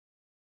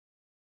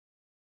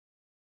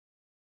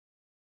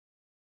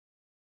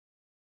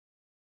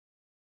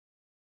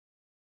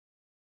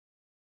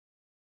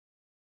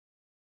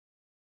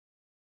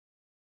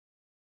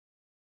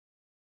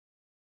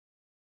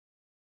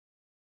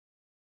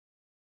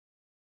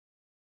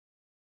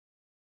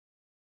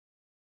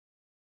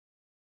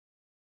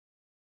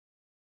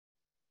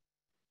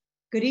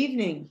Good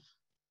evening.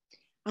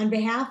 On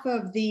behalf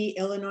of the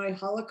Illinois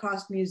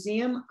Holocaust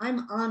Museum,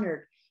 I'm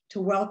honored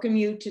to welcome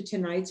you to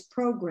tonight's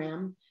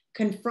program,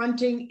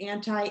 Confronting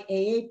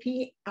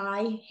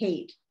Anti-AAPI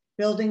Hate,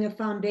 Building a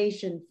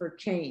Foundation for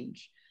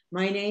Change.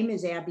 My name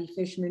is Abby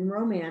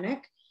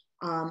Fishman-Romanek.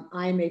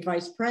 I'm a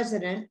vice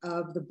president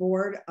of the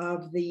board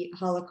of the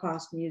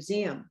Holocaust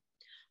Museum.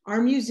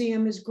 Our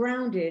museum is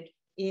grounded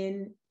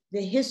in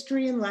the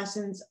history and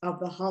lessons of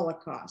the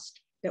Holocaust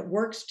that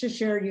works to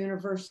share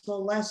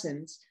universal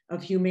lessons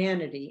of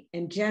humanity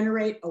and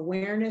generate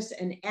awareness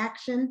and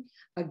action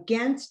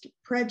against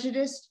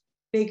prejudice,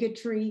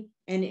 bigotry,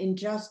 and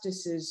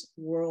injustices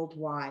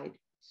worldwide.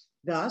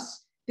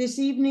 Thus, this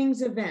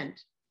evening's event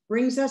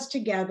brings us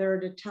together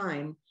at a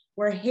time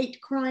where hate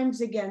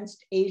crimes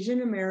against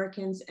Asian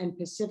Americans and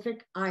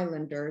Pacific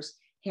Islanders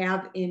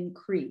have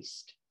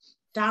increased.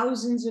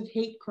 Thousands of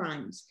hate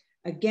crimes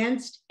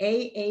against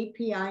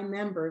AAPI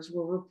members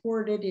were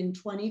reported in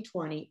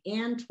 2020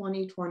 and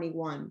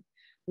 2021,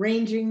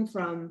 ranging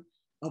from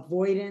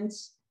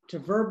avoidance to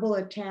verbal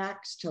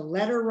attacks to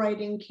letter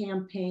writing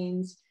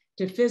campaigns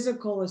to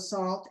physical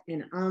assault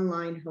and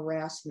online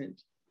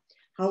harassment.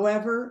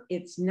 However,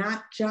 it's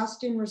not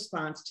just in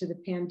response to the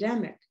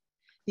pandemic.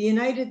 The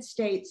United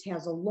States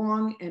has a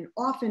long and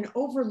often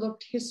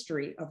overlooked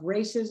history of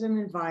racism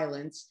and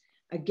violence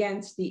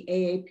against the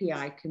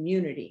AAPI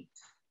community.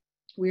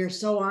 We are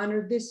so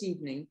honored this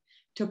evening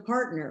to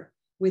partner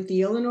with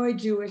the Illinois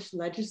Jewish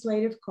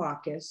Legislative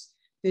Caucus,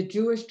 the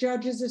Jewish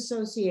Judges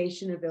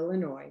Association of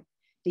Illinois,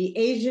 the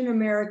Asian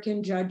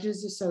American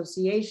Judges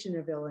Association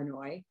of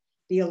Illinois,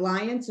 the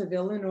Alliance of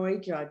Illinois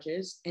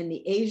Judges, and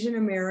the Asian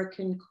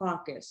American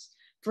Caucus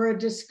for a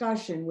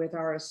discussion with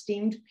our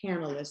esteemed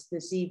panelists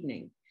this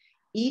evening,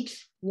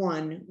 each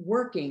one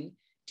working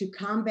to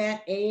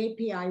combat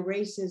AAPI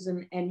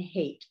racism and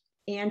hate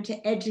and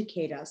to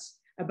educate us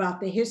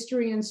about the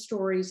history and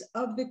stories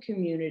of the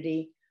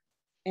community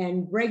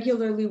and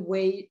regularly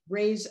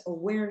raise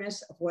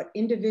awareness of what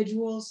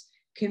individuals,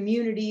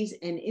 communities,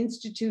 and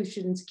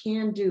institutions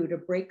can do to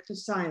break the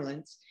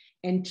silence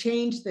and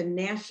change the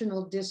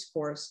national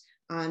discourse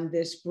on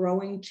this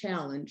growing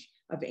challenge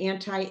of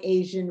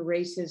anti-Asian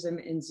racism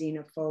and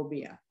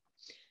xenophobia.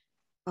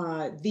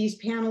 These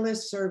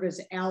panelists serve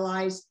as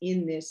allies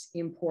in this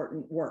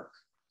important work.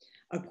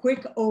 A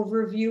quick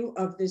overview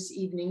of this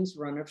evening's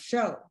run of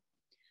show.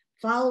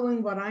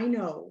 Following what I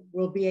know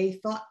will be a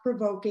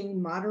thought-provoking,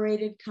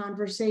 moderated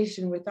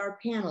conversation with our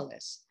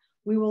panelists,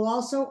 we will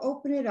also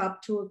open it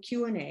up to a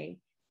Q&A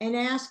and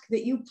ask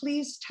that you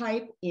please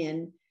type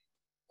in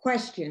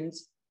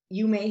questions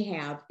you may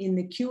have in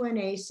the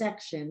Q&A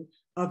section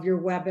of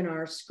your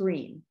webinar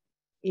screen.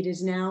 It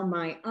is now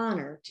my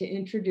honor to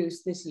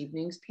introduce this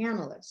evening's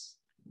panelists.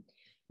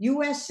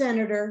 U.S.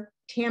 Senator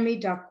Tammy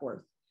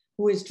Duckworth,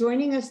 who is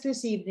joining us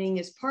this evening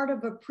as part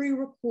of a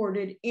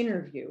pre-recorded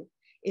interview,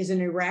 is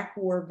an Iraq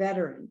War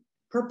veteran,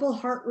 Purple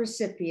Heart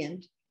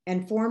recipient,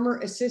 and former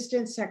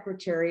Assistant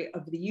Secretary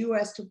of the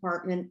U.S.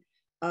 Department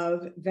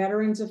of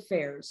Veterans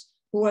Affairs,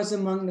 who was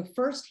among the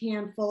first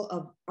handful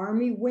of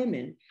Army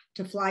women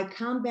to fly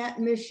combat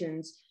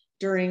missions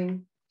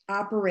during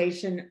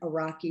Operation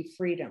Iraqi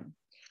Freedom.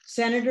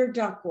 Senator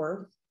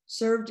Duckworth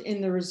served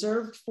in the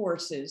reserved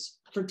forces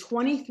for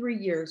 23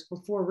 years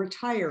before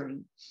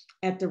retiring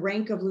at the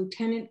rank of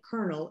Lieutenant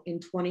Colonel in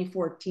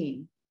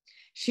 2014.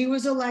 She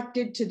was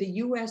elected to the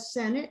U.S.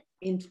 Senate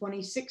in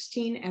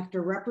 2016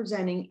 after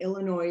representing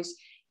Illinois'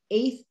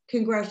 8th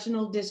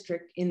Congressional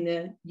District in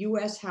the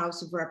U.S.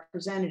 House of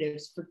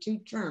Representatives for 2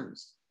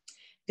 terms.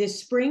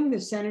 This spring,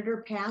 the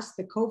senator passed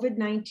the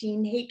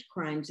COVID-19 Hate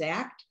Crimes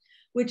Act,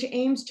 which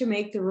aims to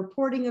make the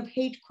reporting of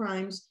hate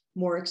crimes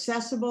more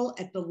accessible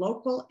at the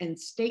local and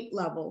state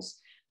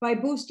levels by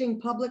boosting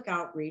public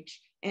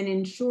outreach and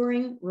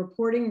ensuring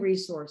reporting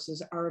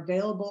resources are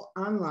available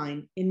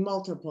online in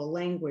multiple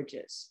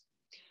languages.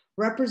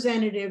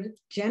 Representative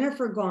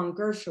Jennifer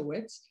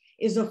Gong-Gershowitz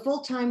is a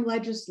full-time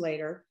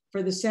legislator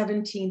for the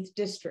 17th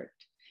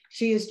District.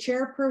 She is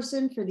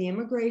chairperson for the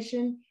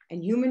Immigration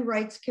and Human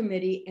Rights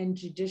Committee and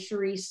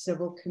Judiciary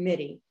Civil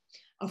Committee.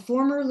 A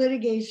former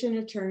litigation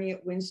attorney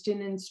at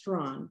Winston &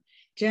 Strawn,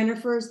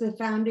 Jennifer is the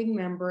founding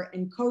member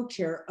and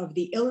co-chair of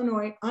the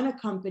Illinois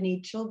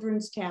Unaccompanied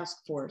Children's Task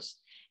Force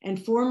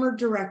and former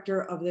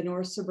director of the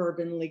North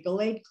Suburban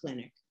Legal Aid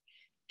Clinic.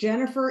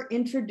 Jennifer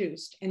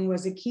introduced and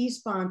was a key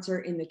sponsor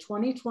in the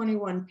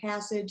 2021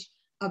 passage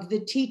of the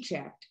TEACH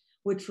Act,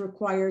 which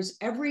requires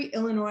every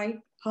Illinois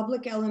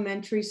public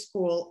elementary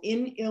school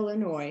in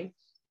Illinois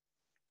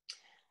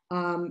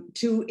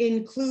to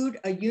include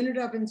a unit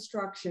of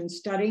instruction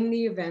studying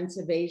the events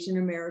of Asian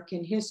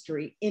American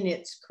history in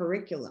its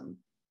curriculum.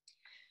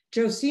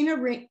 Josina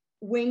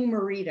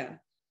Wing-Marita,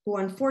 who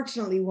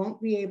unfortunately won't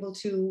be able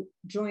to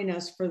join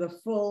us for the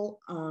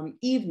full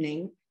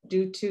evening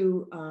due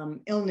to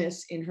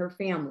illness in her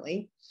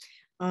family,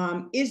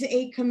 is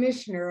a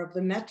commissioner of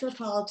the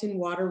Metropolitan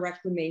Water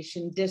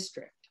Reclamation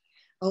District.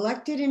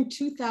 Elected in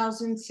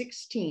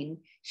 2016,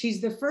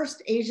 she's the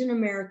first Asian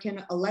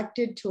American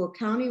elected to a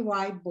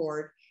county-wide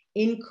board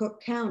in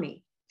Cook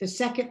County, the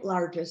second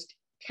largest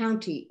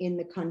county in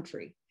the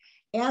country.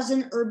 As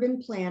an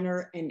urban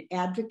planner and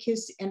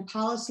advocacy and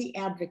policy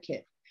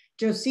advocate,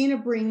 Josina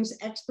brings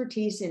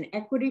expertise in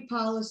equity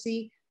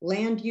policy,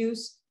 land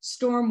use,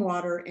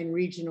 stormwater, and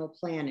regional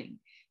planning.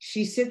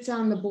 She sits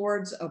on the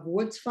boards of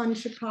Woods Fund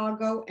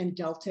Chicago and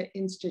Delta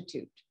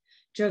Institute.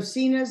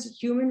 Josina's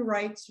human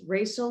rights,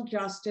 racial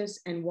justice,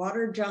 and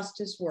water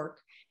justice work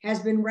has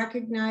been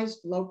recognized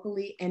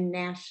locally and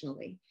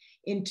nationally.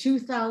 In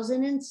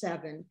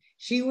 2007,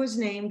 she was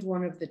named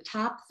one of the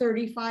top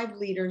 35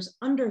 leaders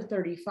under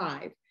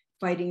 35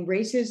 fighting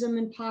racism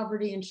and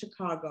poverty in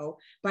Chicago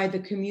by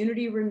the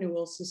Community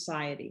Renewal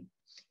Society.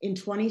 In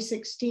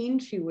 2016,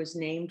 she was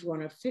named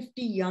one of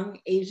 50 young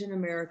Asian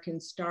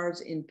American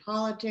stars in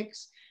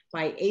politics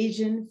by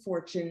Asian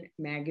Fortune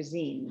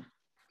magazine.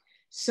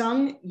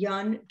 Sung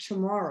Yun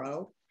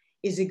Chamorro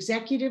is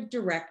Executive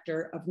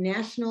Director of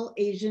National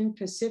Asian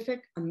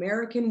Pacific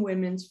American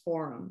Women's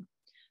Forum.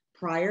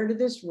 Prior to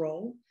this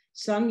role,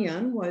 Sung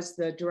Yun was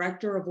the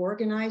Director of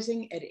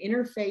Organizing at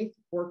Interfaith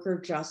Worker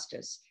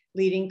Justice,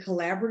 leading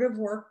collaborative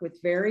work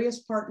with various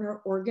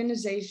partner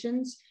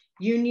organizations,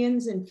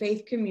 unions, and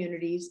faith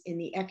communities in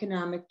the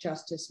economic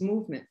justice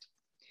movement.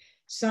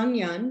 Sung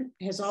Yun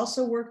has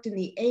also worked in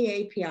the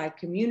AAPI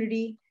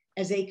community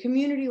as a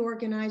community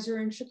organizer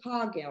in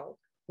Chicago,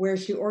 where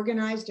she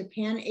organized a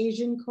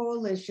Pan-Asian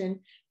coalition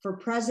for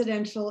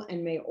presidential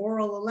and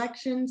mayoral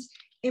elections,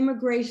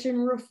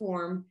 immigration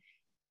reform,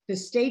 the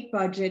state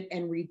budget,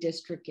 and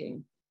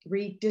redistricting.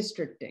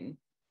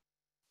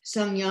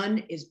 Sung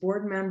Yun is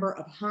board member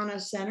of Hana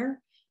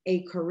Center,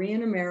 a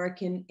Korean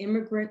American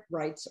immigrant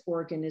rights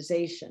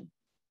organization.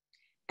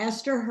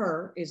 Esther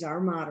Herr is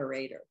our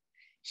moderator.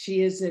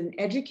 She is an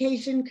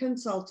education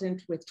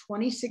consultant with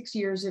 26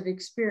 years of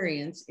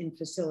experience in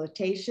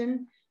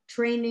facilitation,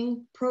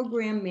 training,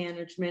 program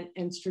management,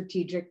 and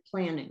strategic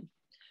planning.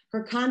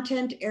 Her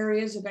content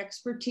areas of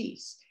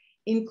expertise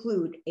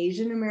include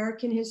Asian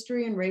American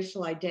history and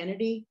racial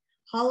identity,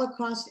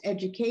 Holocaust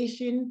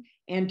education,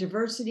 and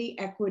diversity,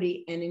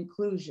 equity, and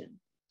inclusion.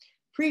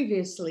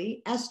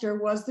 Previously, Esther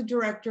was the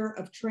Director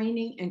of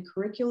Training and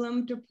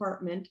Curriculum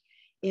Department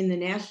in the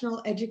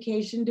National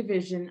Education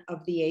Division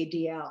of the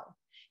ADL.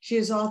 She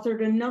has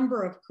authored a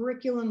number of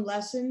curriculum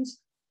lessons,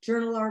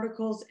 journal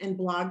articles, and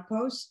blog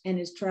posts, and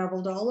has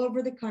traveled all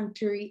over the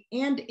country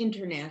and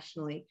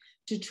internationally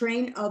to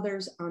train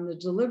others on the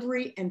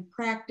delivery and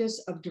practice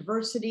of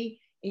diversity,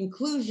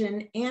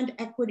 inclusion, and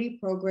equity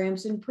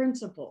programs and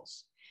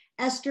principles.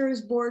 Esther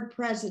is board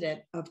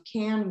president of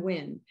Can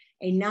Win,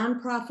 a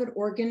nonprofit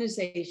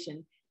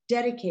organization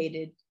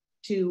dedicated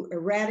to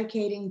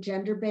eradicating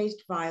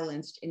gender-based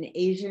violence in the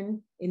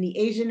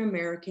Asian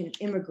American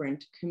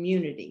immigrant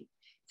community.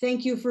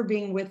 Thank you for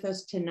being with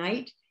us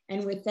tonight.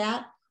 And with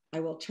that, I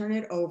will turn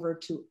it over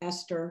to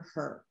Esther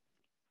Herr.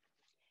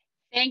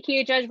 Thank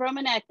you, Judge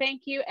Romanek.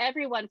 Thank you,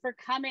 everyone, for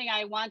coming.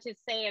 I want to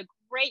say a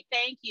great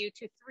thank you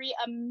to 3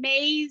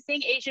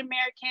 amazing Asian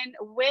American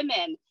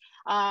women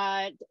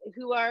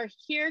who are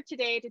here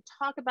today to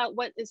talk about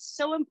what is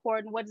so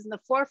important, what is in the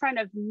forefront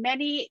of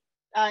many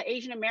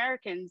Asian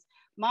Americans'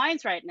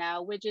 minds right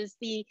now, which is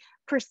the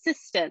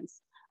persistence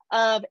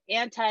of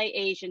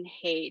anti-Asian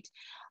hate.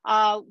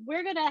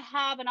 We're going to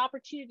have an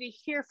opportunity to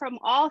hear from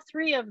all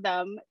 3 of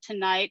them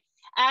tonight,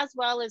 as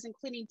well as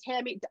including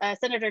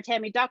Senator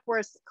Tammy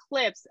Duckworth's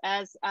clips,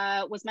 as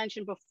was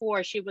mentioned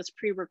before. She was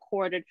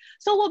pre-recorded.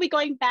 So we'll be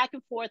going back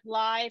and forth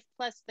live,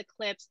 plus the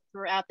clips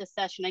throughout the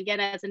session. Again,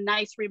 as a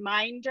nice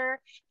reminder,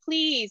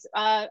 please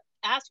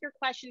ask your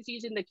questions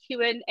using the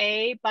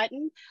Q&A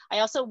button. I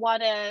also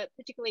want to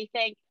particularly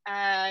thank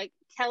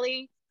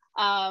Kelly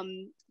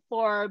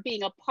for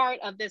being a part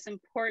of this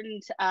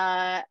important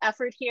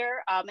effort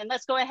here. And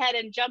let's go ahead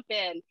and jump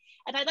in.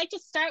 And I'd like to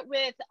start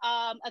with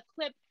a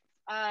clip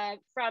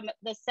from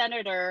the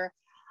senator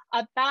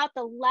about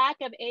the lack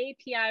of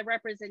AAPI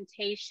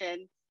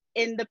representation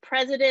in the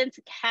president's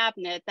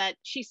cabinet that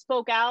she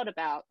spoke out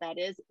about, that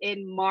is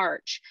in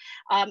March.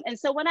 And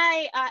so when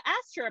I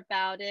asked her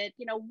about it,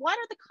 what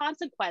are the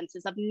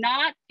consequences of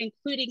not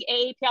including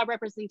AAPI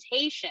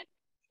representation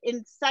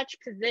in such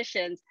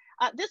positions?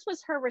 This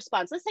was her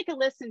response. Let's take a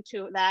listen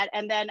to that.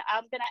 And then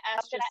I'm gonna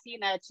ask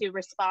Josina to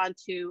respond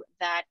to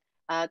that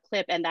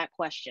clip and that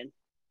question.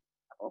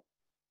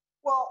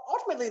 Well,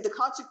 ultimately, the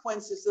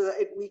consequence is that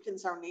it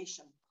weakens our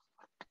nation.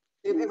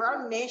 If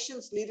our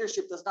nation's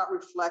leadership does not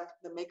reflect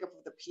the makeup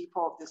of the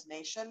people of this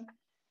nation,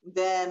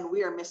 then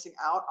we are missing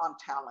out on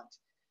talent.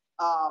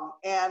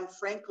 And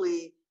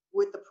frankly,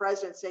 with the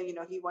president saying,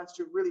 he wants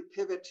to really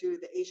pivot to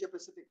the Asia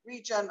Pacific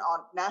region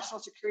on national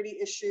security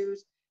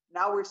issues.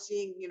 Now we're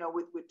seeing,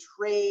 with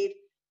trade,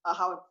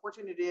 how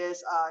important it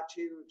is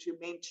to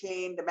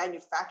maintain the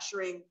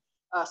manufacturing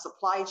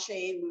supply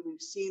chain.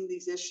 We've seen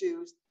these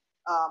issues.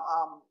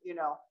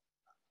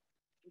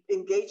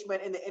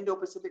 Engagement in the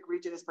Indo-Pacific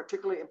region is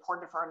particularly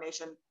important for our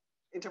nation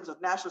in terms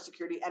of national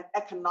security and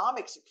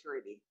economic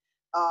security.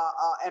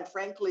 And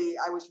frankly,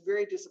 I was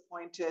very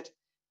disappointed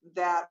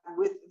that,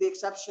 with the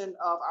exception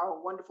of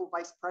our wonderful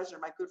vice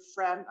president, my good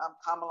friend,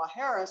 Kamala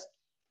Harris,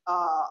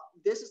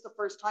 this is the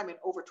first time in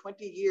over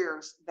 20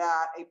 years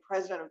that a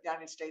president of the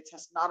United States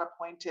has not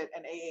appointed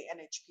an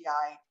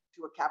AANHPI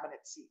to a cabinet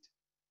seat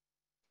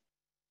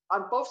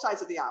on both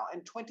sides of the aisle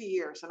in 20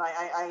 years. And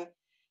I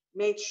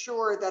made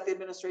sure that the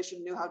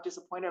administration knew how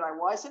disappointed I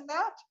was in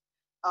that.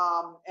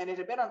 And it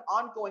had been an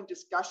ongoing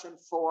discussion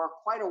for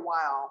quite a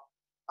while.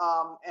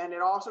 And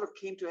it all sort of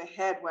came to a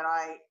head when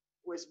I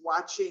was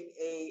watching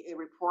a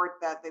report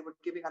that they were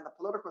giving on the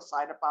political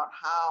side about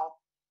how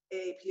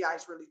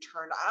AAPIs really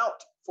turned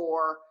out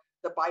for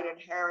the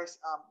Biden-Harris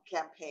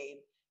campaign.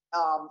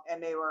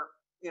 And they were,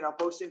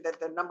 boasting that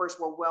the numbers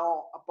were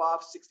well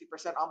above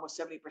 60%, almost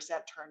 70%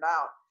 turned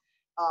out.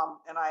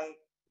 And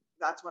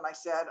that's when I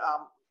said,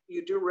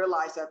 you do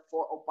realize that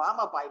for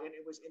Obama Biden,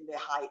 it was in the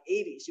high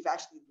 80s. You've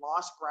actually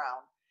lost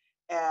ground.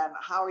 And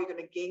how are you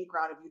going to gain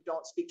ground if you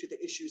don't speak to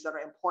the issues that are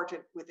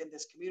important within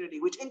this community,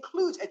 which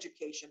includes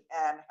education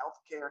and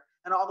healthcare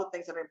and all the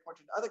things that are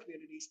important to other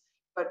communities.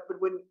 But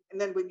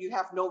when you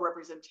have no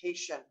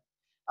representation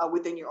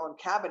within your own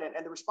cabinet,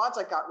 and the response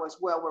I got was,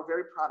 well, we're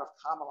very proud of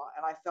Kamala.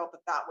 And I felt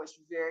that was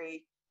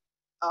very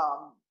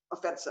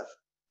offensive,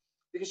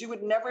 because you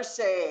would never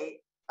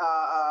say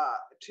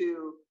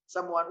to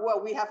someone,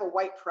 well, we have a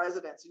white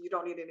president, so you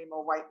don't need any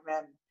more white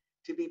men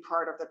to be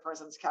part of the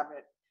president's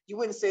cabinet. You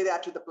wouldn't say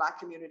that to the Black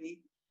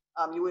community.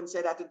 You wouldn't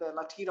say that to the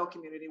Latino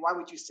community. Why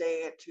would you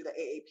say it to the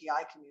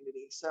AAPI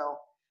community? So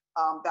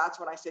that's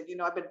when I said,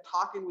 I've been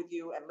talking with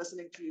you and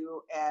listening to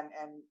you, and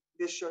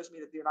this shows me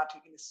that you're not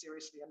taking this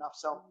seriously enough.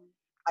 So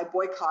I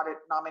boycotted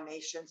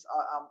nominations,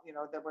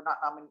 that were not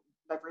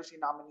diversity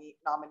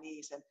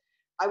nominees. And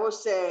I will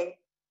say,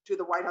 to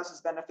the White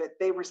House's benefit,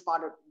 they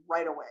responded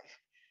right away.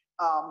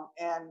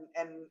 And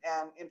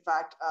in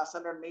fact,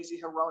 Senator Mazie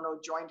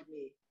Hirono joined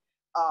me.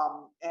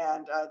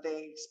 And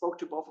they spoke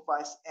to both of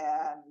us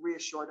and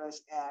reassured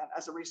us. And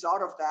as a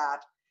result of that,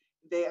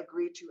 they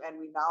agreed to, and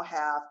we now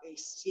have a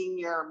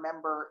senior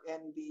member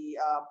in the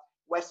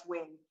West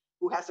Wing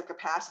who has the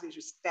capacity to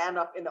stand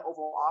up in the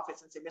Oval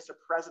Office and say, Mr.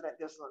 President,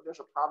 there's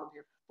a problem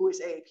here. Who is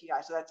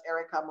AAPI? So that's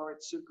Erica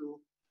Moritsugu,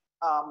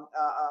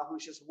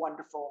 who's just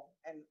wonderful.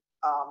 And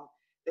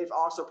they've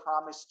also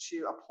promised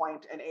to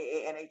appoint an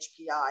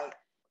AANHPI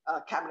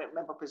cabinet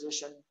member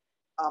position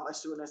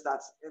as soon as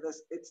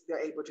they're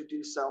able to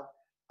do so.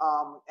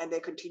 And they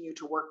continue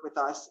to work with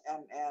us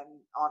and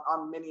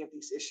on many of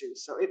these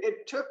issues. So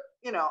it took,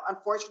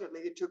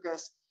 unfortunately, it took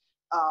us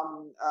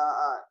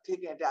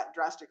taking a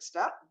drastic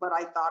step, but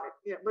I thought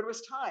but it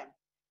was time,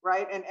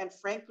 right? And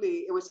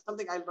frankly, it was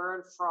something I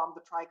learned from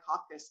the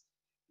Tri-Caucus.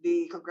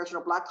 The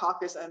Congressional Black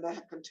Caucus and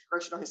the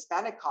Congressional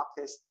Hispanic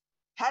Caucus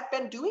had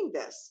been doing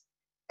this.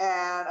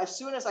 And as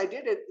soon as I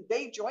did it,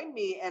 they joined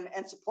me and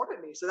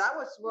supported me. So that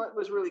was what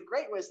was really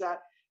great, was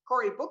that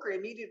Cory Booker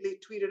immediately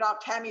tweeted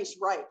out, Tammy's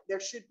right. There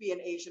should be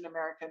an Asian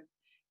American,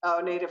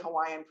 Native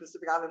Hawaiian,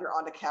 Pacific Islander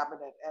on the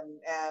cabinet.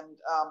 And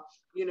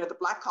the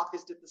Black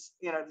Caucus did this,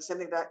 the same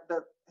thing that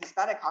the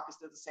Hispanic Caucus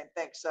did the same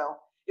thing. So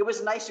it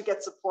was nice to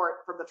get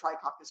support from the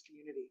Tri-Caucus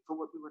community for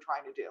what we were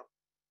trying to do.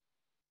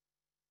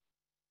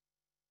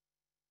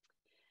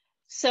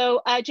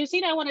 So,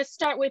 Justina, I want to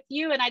start with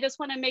you, and I just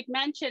want to make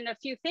mention a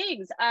few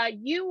things.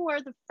 You were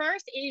the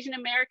first Asian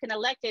American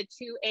elected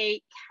to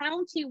a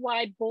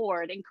county-wide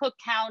board in Cook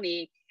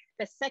County,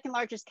 the second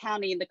largest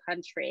county in the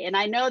country. And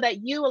I know that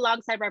you,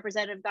 alongside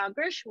Representative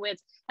Gong-Gershowitz,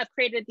 have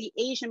created the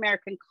Asian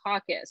American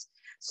Caucus.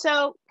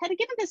 So, kind of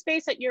given the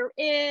space that you're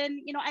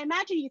in, I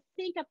imagine you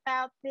think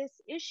about this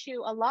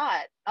issue a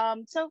lot.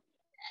 So,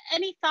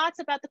 any thoughts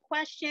about the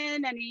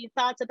question? Any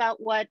thoughts about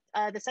what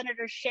the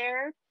senators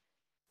shared?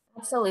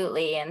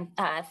 Absolutely. And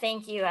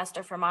thank you,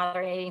 Esther, for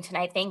moderating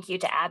tonight. Thank you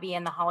to Abby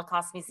and the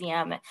Holocaust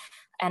Museum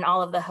and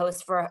all of the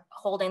hosts for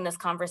holding this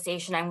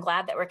conversation. I'm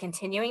glad that we're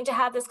continuing to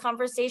have this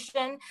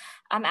conversation.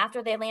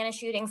 After the Atlanta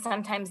shooting,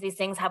 sometimes these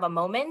things have a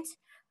moment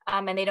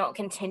and they don't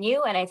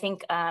continue. And I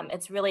think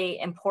it's really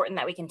important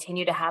that we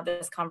continue to have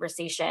this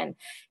conversation,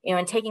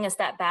 and taking a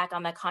step back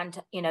on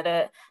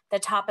the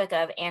topic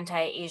of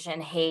anti-Asian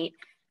hate.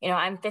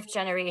 I'm 5th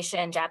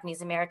generation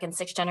Japanese American,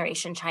 6th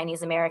generation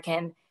Chinese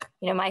American.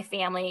 My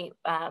family,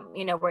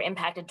 were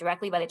impacted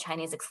directly by the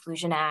Chinese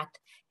Exclusion Act,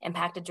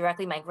 impacted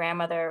directly. My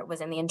grandmother was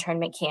in the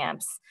internment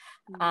camps.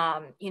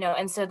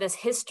 And so this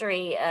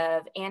history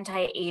of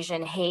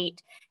anti-Asian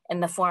hate in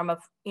the form of,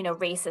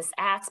 racist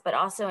acts, but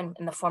also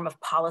in the form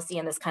of policy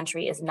in this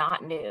country is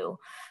not new.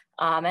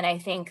 And I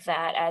think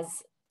that as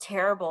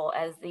terrible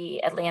as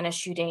the Atlanta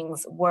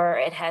shootings were,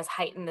 it has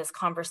heightened this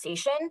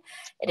conversation.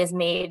 It has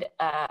made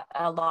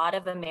a lot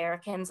of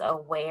Americans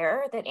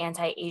aware that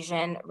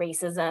anti-Asian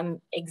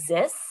racism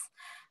exists.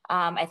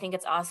 I think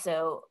it's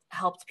also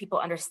helped people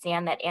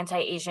understand that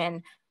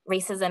anti-Asian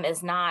racism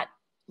is not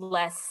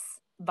less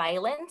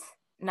violent,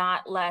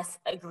 not less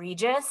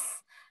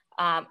egregious,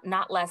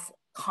 not less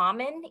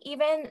common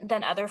even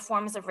than other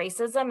forms of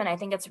racism. And I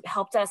think it's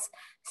helped us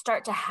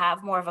start to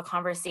have more of a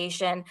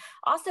conversation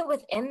also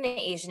within the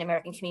Asian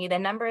American community. The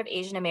number of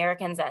Asian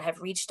Americans that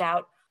have reached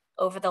out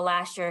over the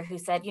last year who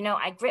said,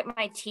 I grit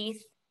my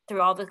teeth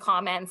through all the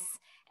comments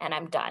and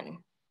I'm done.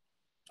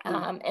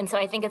 And so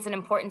I think it's an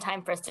important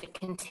time for us to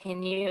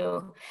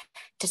continue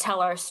to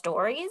tell our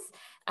stories.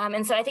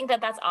 And so I think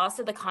that that's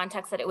also the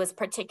context that it was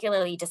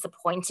particularly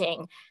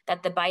disappointing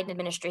that the Biden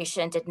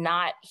administration did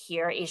not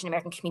hear Asian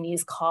American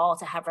communities' call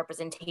to have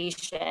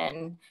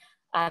representation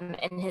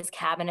in his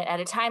cabinet at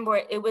a time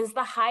where it was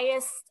the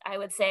highest, I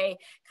would say,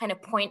 kind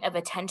of point of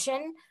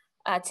attention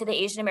to the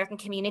Asian American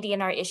community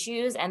and our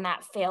issues, and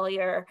that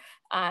failure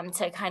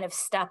to kind of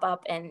step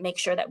up and make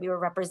sure that we were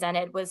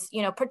represented was,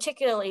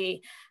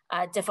 particularly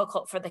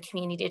difficult for the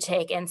community to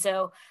take. And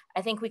so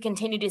I think we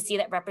continue to see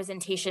that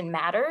representation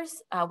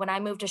matters. When I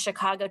moved to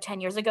Chicago 10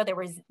 years ago, there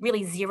was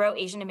really 0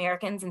 Asian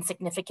Americans in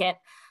significant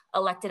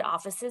elected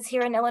offices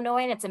here in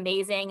Illinois. And it's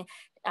amazing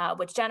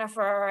with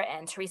Jennifer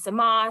and Teresa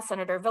Moss,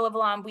 Senator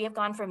Villavelon, we have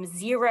gone from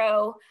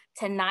 0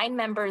 to 9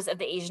 members of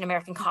the Asian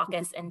American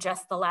Caucus in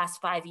just the last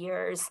 5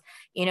 years.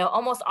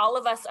 Almost all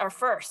of us are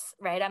first,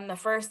 right? I'm the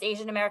first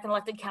Asian American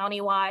elected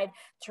countywide.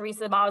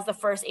 Teresa Ma was the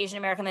first Asian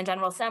American in the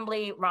General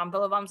Assembly. Ron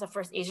Villavelon's the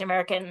first Asian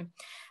American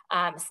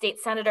state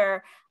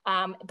senator.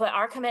 But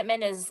our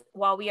commitment is,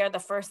 while we are the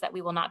first, that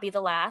we will not be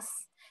the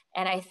last.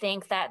 And I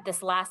think that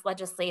this last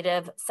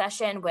legislative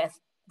session with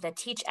the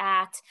TEACH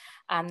Act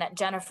that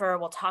Jennifer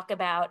will talk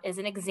about is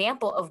an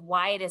example of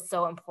why it is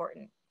so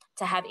important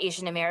to have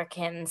Asian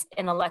Americans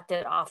in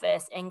elected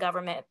office, in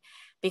government,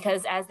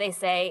 because as they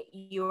say,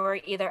 you're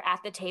either at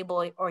the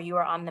table or you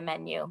are on the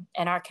menu.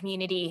 And our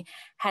community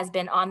has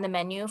been on the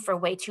menu for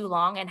way too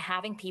long, and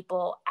having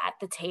people at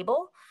the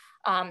table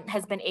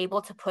has been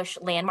able to push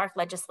landmark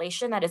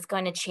legislation that is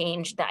going to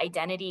change the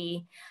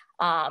identity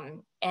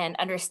and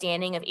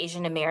understanding of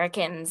Asian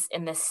Americans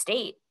in this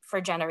state for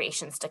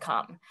generations to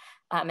come.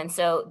 And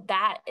so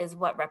that is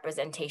what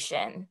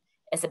representation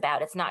is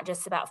about. It's not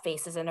just about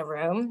faces in a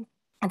room.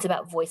 It's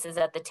about voices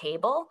at the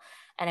table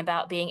and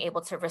about being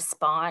able to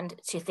respond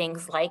to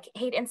things like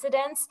hate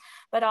incidents,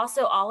 but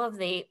also all of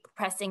the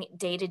pressing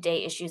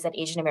day-to-day issues that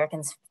Asian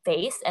Americans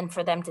face, and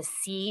for them to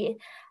see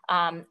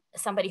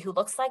somebody who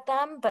looks like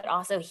them, but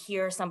also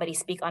hear somebody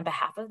speak on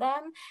behalf of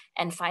them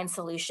and find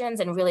solutions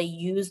and really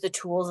use the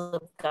tools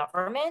of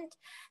government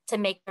to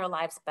make their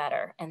lives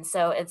better. And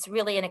so it's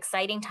really an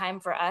exciting time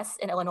for us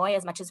in Illinois,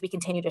 as much as we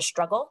continue to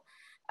struggle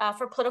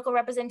for political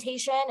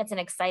representation. It's an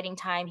exciting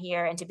time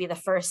here, and to be the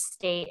first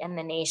state in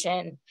the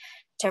nation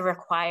to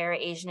require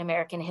Asian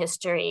American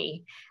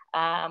history.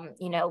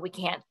 We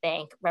can't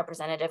thank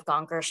Representative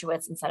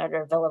Gong-Gershowitz and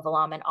Senator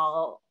Villavelon and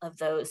all of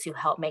those who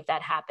helped make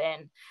that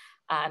happen.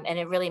 And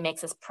it really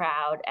makes us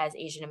proud as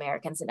Asian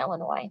Americans in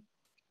Illinois.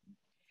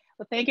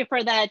 Well, thank you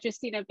for that,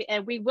 Justina.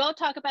 And we will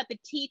talk about the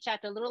TEACH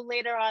Act a little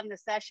later on in the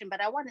session, but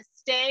I want to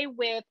stay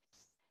with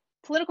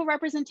political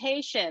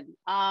representation,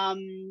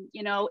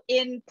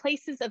 in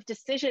places of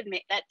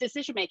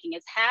decision-making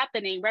is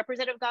happening.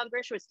 Representative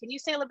Gong-Gershowitz, can you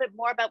say a little bit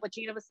more about what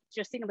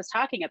Justina was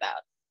talking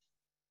about?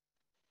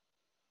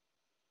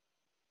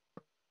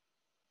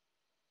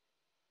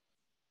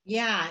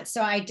 Yeah,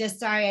 so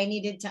sorry, I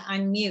needed to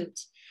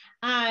unmute.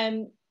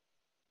 I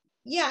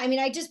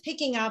just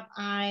picking up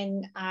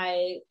on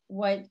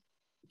what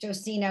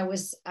Justina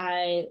was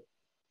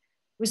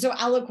so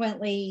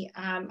eloquently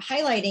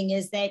highlighting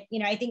is that,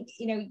 I think,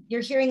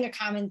 you're hearing a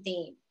common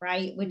theme,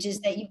 right? Which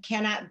is that you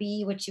cannot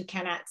be what you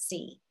cannot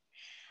see.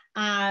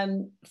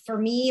 For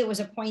me, it was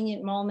a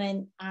poignant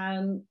moment,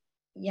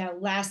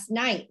 last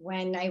night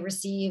when I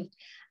received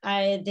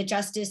the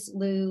Justice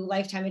Liu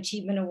Lifetime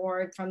Achievement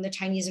Award from the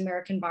Chinese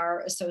American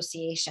Bar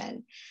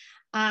Association.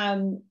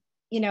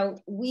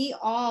 We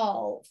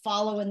all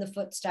follow in the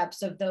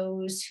footsteps of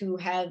those who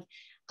have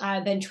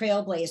been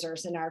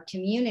trailblazers in our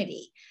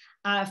community.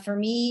 For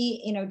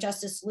me,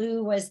 Justice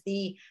Liu was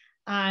the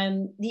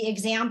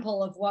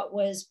example of what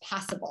was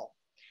possible.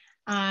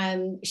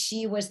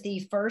 She was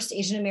the first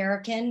Asian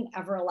American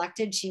ever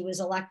elected. She was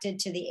elected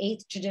to the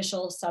 8th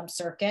Judicial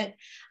Sub-Circuit,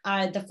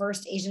 the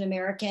first Asian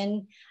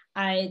American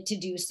to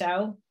do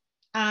so.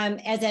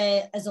 As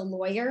a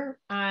lawyer,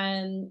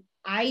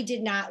 I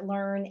did not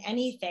learn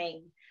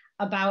anything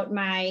about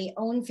my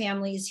own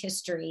family's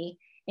history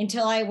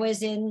until I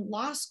was in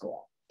law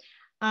school.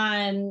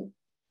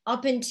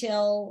 Up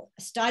until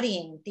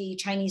studying the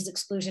Chinese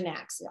Exclusion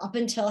Acts, up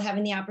until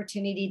having the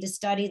opportunity to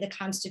study the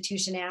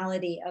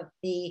constitutionality of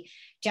the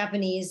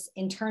Japanese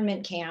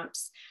internment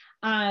camps,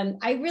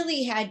 I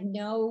really had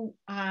no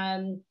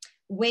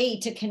way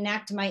to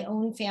connect my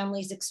own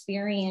family's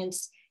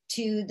experience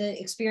to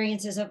the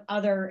experiences of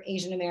other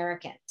Asian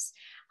Americans.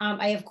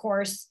 I, of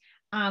course,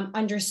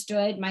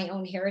 understood my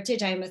own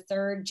heritage. I am a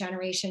 3rd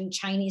generation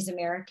Chinese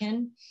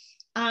American,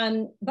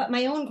 but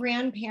my own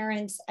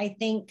grandparents, I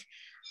think,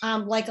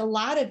 like a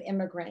lot of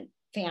immigrant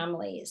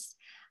families,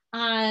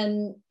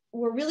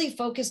 were really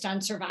focused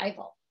on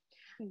survival,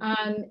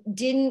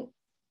 didn't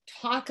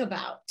talk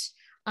about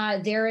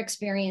their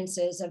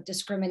experiences of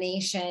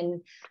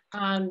discrimination,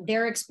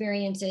 their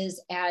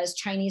experiences as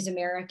Chinese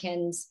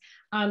Americans,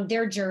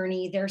 their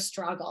journey, their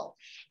struggle.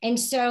 And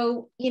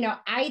so,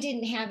 I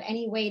didn't have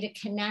any way to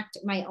connect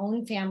my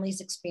own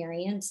family's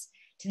experience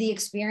to the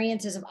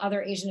experiences of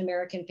other Asian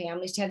American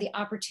families, to have the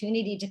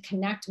opportunity to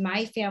connect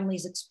my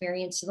family's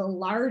experience to the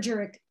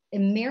larger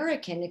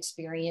American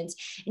experience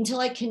until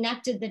I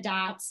connected the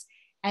dots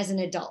as an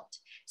adult.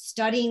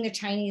 Studying the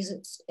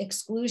Chinese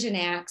Exclusion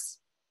Acts,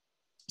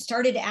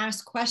 started to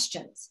ask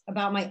questions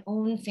about my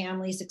own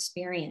family's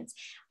experience.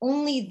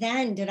 Only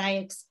then did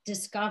I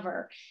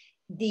discover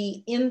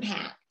the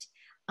impact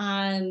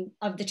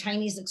of the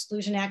Chinese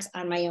Exclusion Acts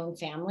on my own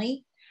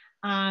family.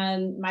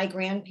 My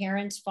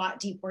grandparents fought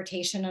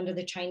deportation under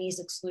the Chinese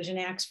Exclusion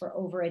Acts for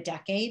over a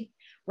decade,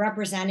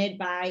 represented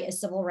by a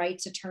civil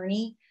rights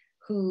attorney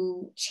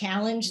who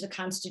challenged the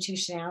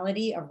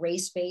constitutionality of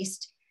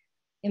race-based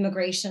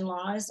immigration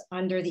laws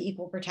under the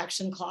Equal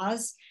Protection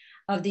Clause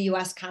of the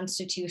US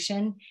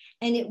Constitution.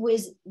 And it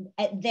was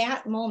at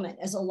that moment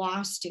as a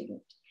law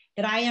student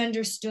that I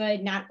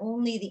understood not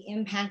only the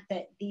impact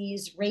that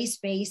these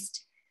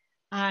race-based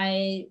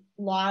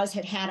laws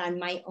had had on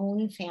my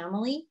own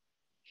family,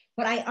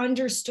 but I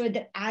understood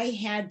that I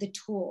had the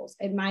tools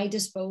at my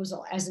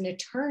disposal as an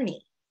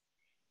attorney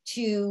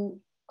to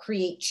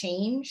create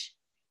change,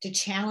 to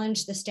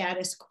challenge the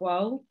status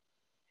quo,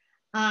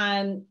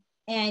 and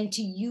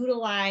to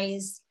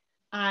utilize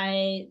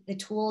the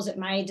tools at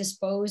my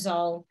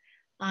disposal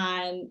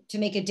to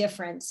make a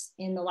difference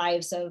in the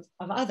lives of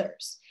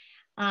others.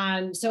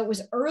 So it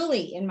was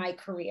early in my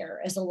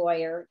career as a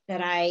lawyer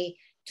that I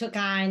took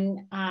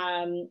on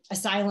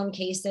asylum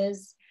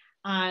cases,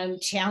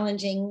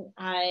 challenging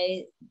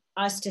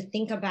us to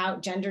think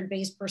about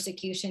gender-based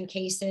persecution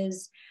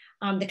cases,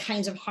 the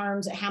kinds of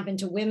harms that happen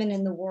to women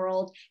in the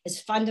world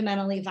as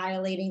fundamentally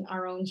violating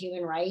our own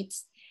human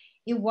rights.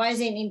 It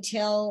wasn't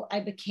until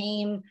I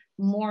became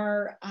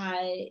more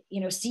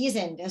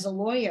seasoned as a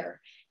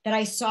lawyer that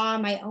I saw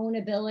my own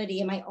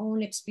ability and my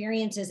own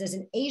experiences as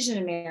an Asian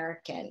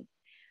American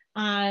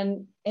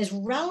as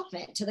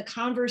relevant to the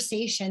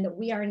conversation that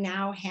we are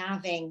now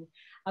having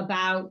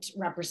about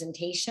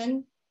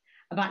representation,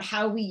 about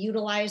how we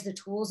utilize the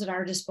tools at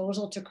our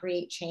disposal to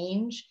create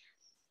change.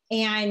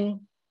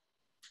 And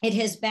it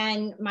has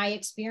been my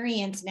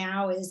experience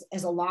now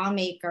as a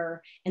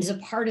lawmaker and as a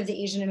part of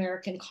the Asian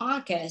American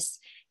Caucus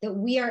that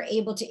we are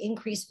able to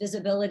increase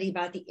visibility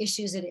about the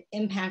issues that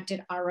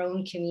impacted our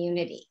own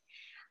community.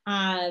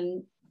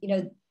 Asian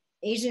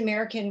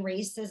American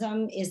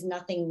racism is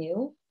nothing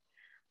new.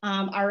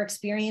 Our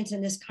experience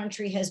in this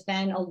country has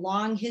been a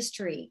long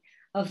history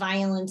of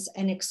violence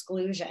and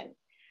exclusion,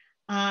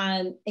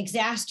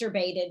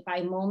 exacerbated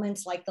by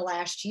moments like the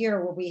last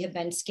year where we have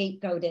been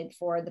scapegoated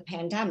for the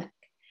pandemic.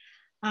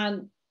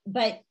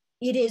 But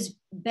it has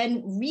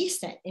been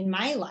recent in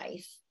my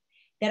life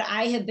that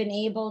I have been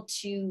able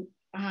to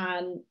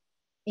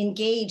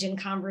engage in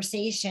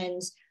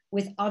conversations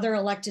with other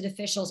elected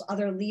officials,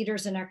 other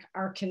leaders in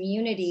our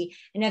community,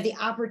 and have the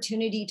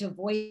opportunity to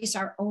voice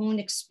our own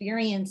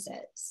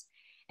experiences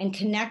and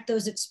connect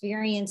those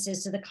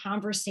experiences to the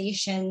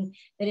conversation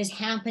that is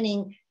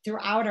happening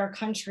throughout our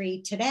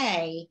country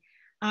today,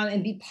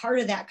 and be part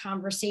of that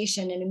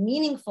conversation in a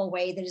meaningful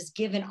way that has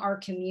given our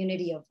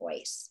community a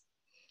voice.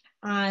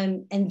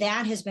 And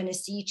that has been a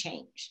sea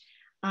change,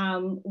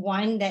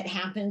 one that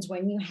happens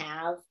when you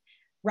have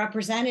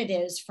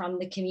representatives from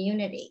the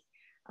community.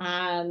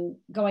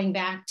 Going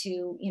back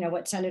to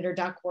what Senator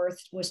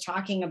Duckworth was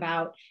talking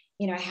about,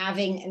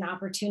 having an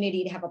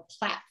opportunity to have a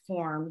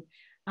platform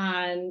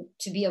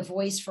to be a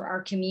voice for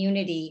our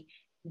community,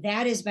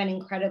 that has been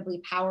incredibly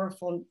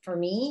powerful for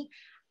me.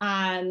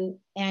 And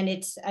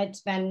it's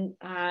been,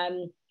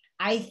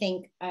 I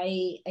think,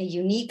 a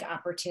unique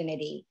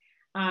opportunity,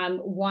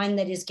 one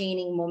that is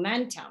gaining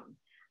momentum,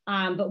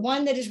 but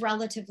one that is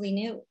relatively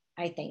new,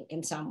 I think,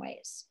 in some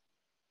ways.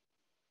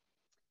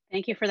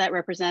 Thank you for that,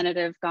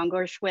 Representative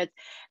Gong-Gershowitz.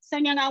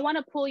 Sang-Young, I want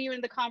to pull you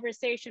in the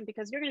conversation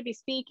because you're going to be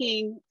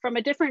speaking from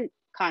a different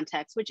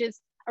context, which is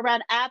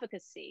around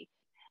advocacy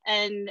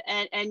and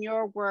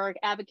your work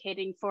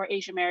advocating for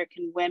Asian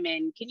American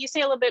women. Can you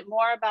say a little bit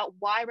more about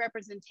why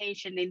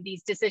representation in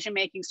these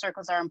decision-making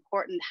circles are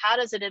important? How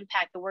does it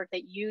impact the work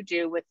that you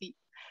do with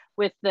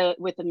the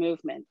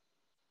movement?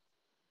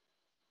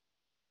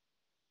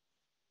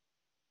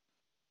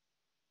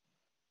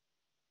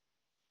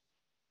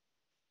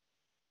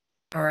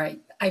 All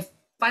right, I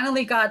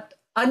finally got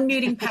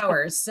unmuting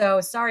powers. So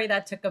sorry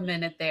that took a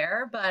minute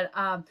there, but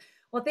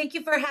well, thank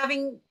you for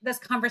having this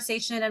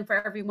conversation and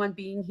for everyone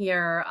being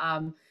here.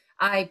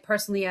 I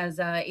personally, as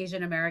an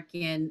Asian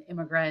American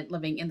immigrant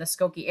living in the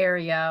Skokie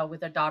area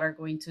with a daughter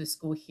going to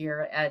school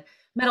here at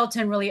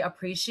Middleton, really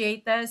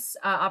appreciate this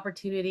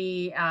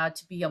opportunity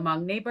to be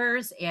among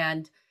neighbors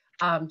and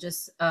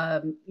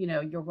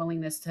your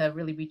willingness to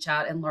really reach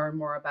out and learn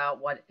more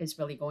about what is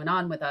really going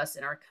on with us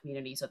in our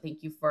community. So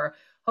thank you for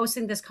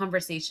hosting this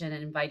conversation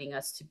and inviting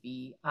us to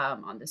be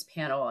on this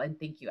panel. And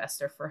thank you,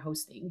 Esther, for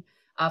hosting,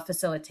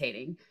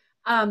 facilitating.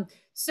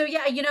 So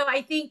yeah,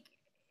 I think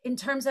in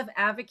terms of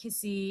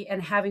advocacy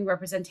and having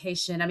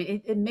representation, I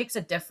mean, it makes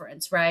a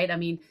difference, right? I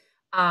mean,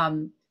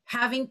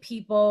 having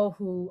people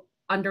who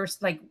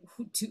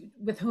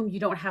with whom you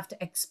don't have to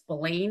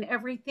explain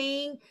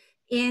everything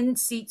in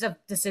seats of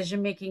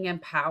decision-making and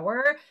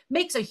power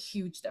makes a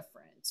huge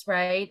difference,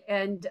 right?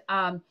 And,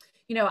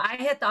 you know, I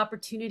had the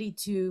opportunity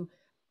to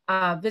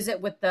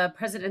visit with the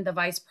president and the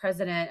vice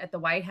president at the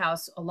White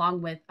House,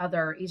 along with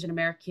other Asian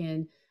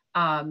American,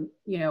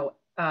 you know,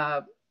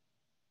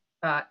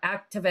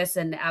 activists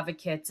and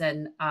advocates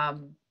and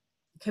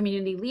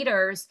community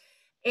leaders.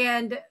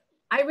 And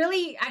I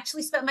really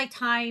actually spent my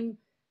time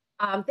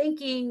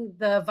thanking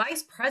the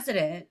vice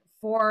president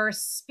for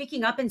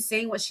speaking up and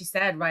saying what she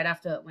said right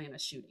after the Atlanta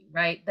shooting,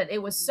 right? That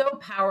it was so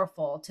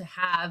powerful to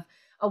have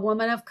a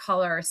woman of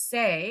color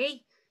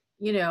say,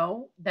 you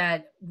know,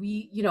 that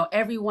we, you know,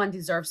 everyone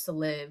deserves to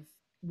live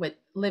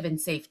in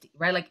safety,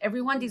 right? Like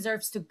everyone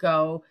deserves to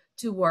go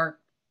to work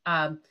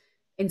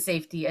in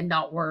safety and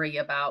not worry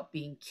about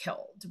being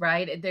killed,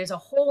 right? There's a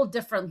whole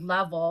different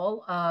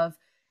level of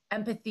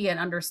empathy and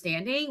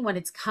understanding when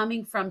it's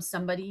coming from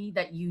somebody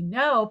that you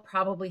know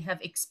probably have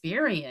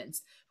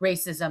experienced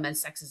racism and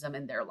sexism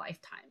in their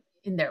lifetime,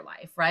 in their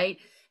life, right?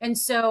 And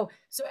so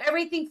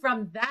everything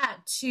from that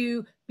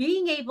to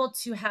being able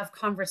to have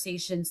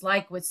conversations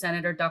like with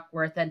Senator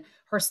Duckworth and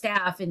her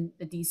staff in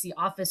the DC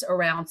office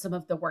around some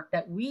of the work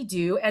that we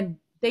do, and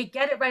they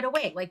get it right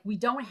away. Like we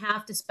don't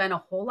have to spend a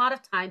whole lot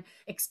of time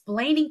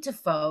explaining to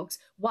folks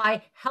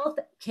why health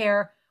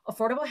care,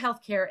 affordable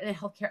health care and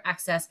healthcare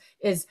access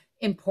is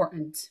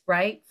important,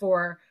 right?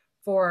 For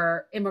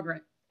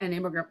immigrant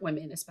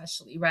women,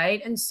 especially,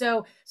 right? And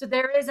so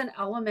there is an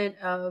element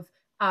of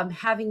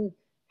having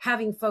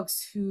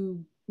folks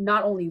who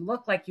not only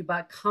look like you,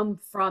 but come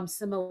from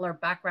similar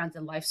backgrounds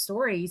and life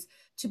stories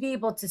to be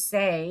able to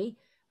say,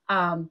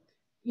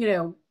 you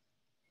know,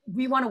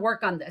 we want to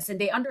work on this,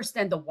 and they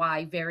understand the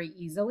why very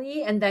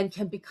easily, and then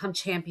can become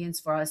champions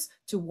for us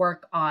to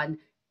work on,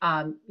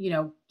 you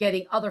know,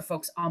 getting other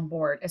folks on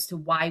board as to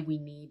why we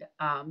need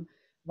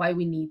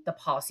the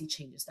policy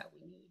changes that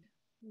we need.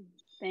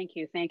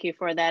 Thank you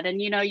for that.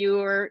 And you know, you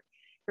were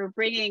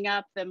bringing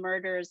up the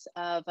murders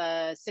of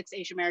 6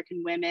 Asian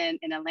American women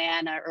in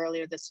Atlanta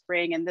earlier this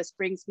spring, and this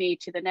brings me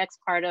to the next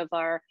part of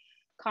our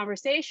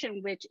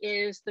conversation, which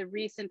is the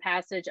recent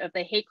passage of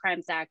the Hate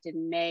Crimes Act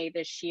in May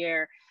this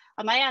year.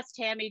 I asked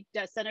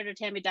Senator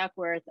Tammy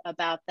Duckworth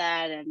about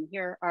that, and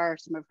here are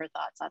some of her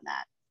thoughts on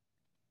that.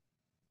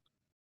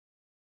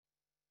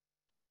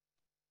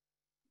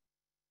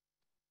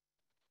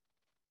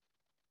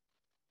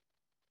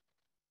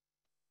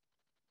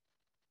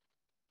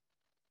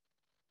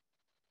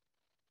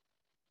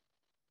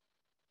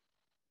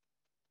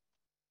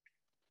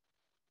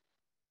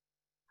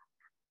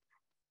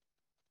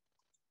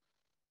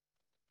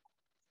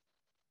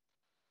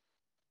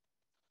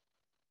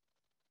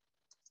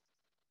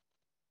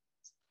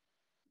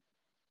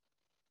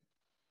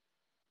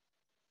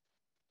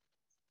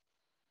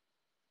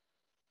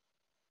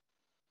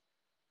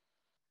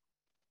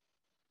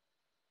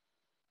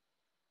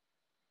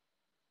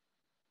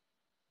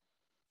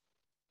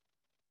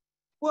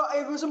 Well,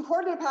 it was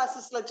important to pass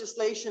this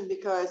legislation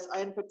because,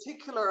 in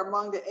particular,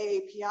 among the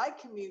AAPI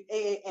community,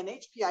 AA and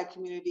HPI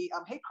community,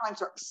 hate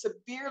crimes are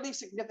severely,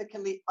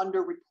 significantly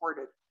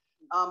underreported.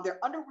 They're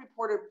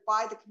underreported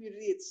by the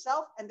community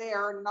itself, and they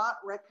are not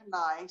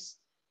recognized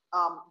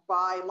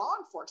by law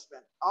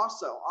enforcement.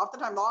 Also,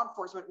 oftentimes law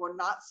enforcement will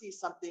not see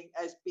something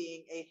as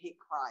being a hate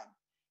crime,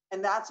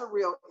 and that's a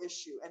real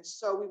issue. And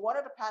so we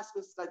wanted to pass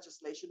this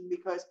legislation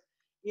because,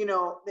 you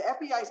know, the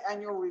FBI's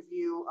annual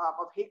review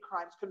of hate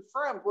crimes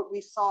confirmed what we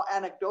saw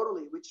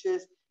anecdotally, which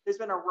is there's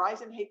been a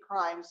rise in hate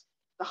crimes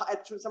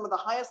to some of the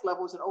highest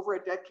levels in over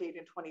a decade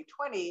in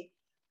 2020.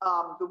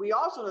 But we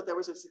also know there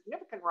was a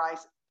significant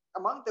rise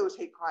among those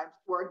hate crimes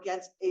were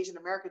against Asian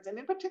Americans, and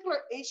in particular,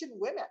 Asian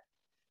women.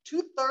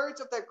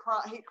 2/3 of the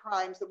hate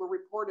crimes that were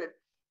reported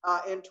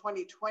in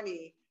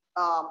 2020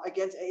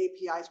 against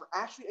AAPIs were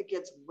actually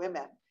against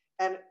women,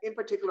 and in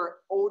particular,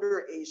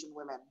 older Asian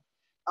women.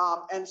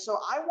 And so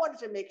I wanted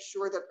to make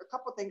sure that a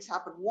couple of things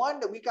happened. One,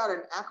 that we got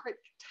an accurate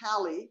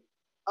tally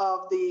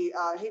of the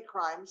hate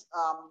crimes,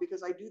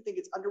 because I do think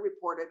it's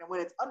underreported. And when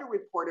it's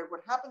underreported,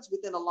 what happens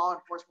within a law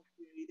enforcement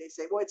community, they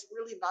say, well, it's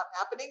really not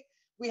happening.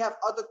 We have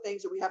other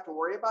things that we have to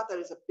worry about that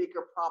is a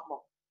bigger problem.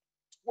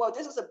 Well,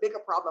 this is a bigger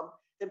problem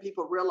than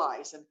people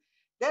realize. And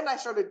then I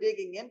started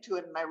digging into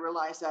it, and I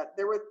realized that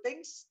there were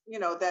things, you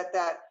know,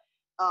 that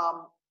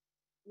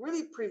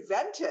really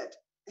prevented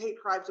hate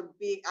crimes from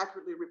being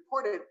accurately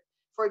reported.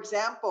 For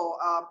example,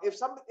 if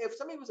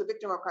somebody was a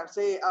victim of crime,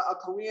 say a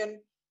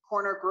Korean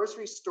corner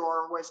grocery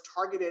store was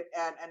targeted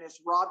and is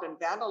robbed and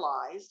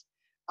vandalized,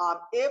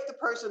 if the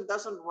person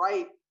doesn't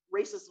write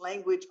racist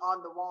language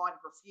on the wall and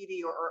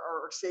graffiti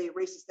or say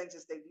racist things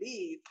as they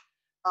leave,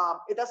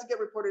 it doesn't get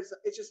reported.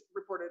 It's just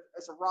reported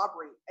as a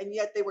robbery. And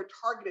yet they were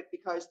targeted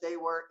because they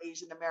were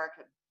Asian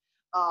American.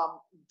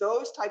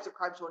 Those types of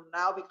crimes will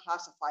now be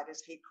classified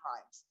as hate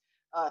crimes.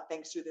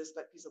 Thanks to this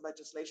piece of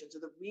legislation, so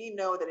that we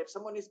know that if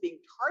someone is being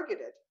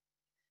targeted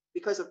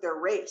because of their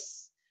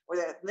race or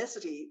their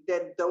ethnicity,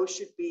 then those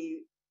should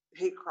be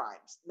hate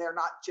crimes. They're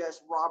not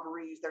just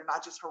robberies, they're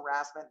not just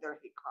harassment, they're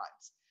hate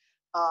crimes.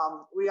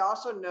 We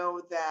also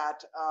know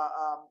that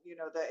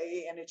the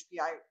AA and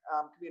HPI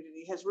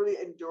community has really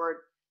endured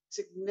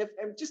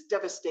significant just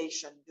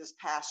devastation this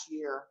past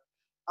year,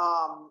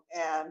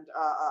 and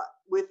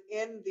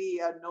within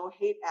the No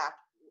Hate Act,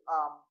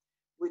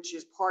 which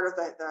is part of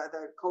the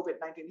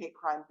COVID-19 hate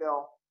crime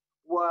bill,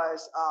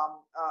 was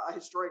a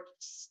historic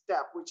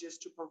step, which is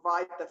to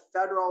provide the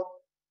federal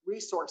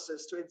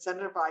resources to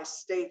incentivize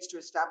states to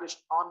establish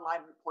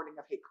online reporting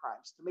of hate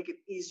crimes, to make it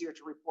easier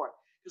to report.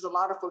 Because a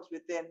lot of folks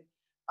within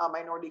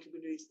minority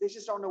communities, they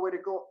just don't know where to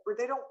go, or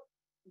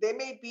they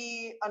may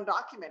be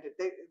undocumented.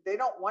 They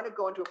don't want to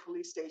go into a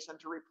police station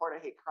to report a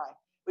hate crime.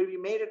 But if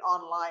you made it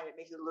online, it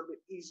makes it a little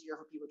bit easier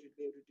for people to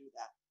be able to do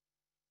that.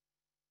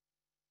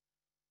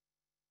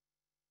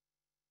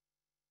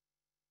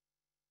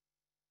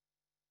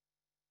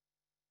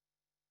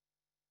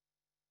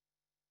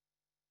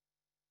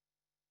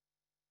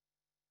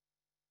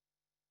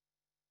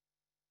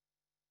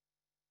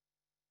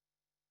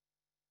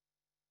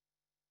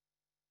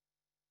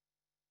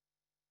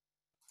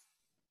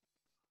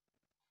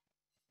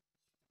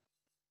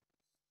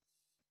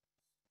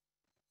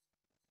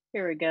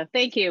 Here we go.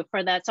 Thank you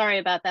for that. Sorry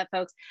about that,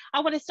 folks.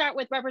 I want to start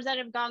with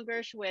Representative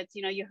Gong-Gershowitz.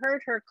 You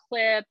heard her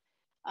clip.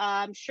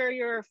 I'm sure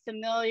you're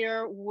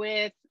familiar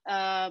with,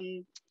 what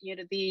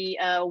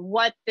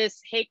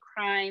this Hate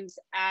Crimes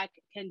Act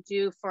can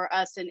do for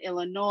us in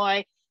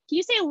Illinois. Can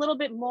you say a little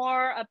bit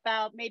more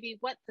about maybe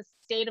what the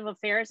state of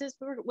affairs is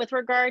with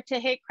regard to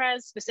hate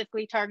crimes,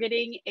 specifically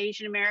targeting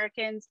Asian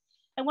Americans,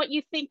 and what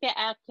you think the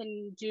act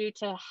can do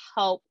to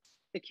help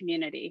the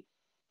community?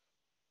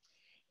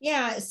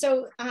 Yeah,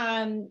 so,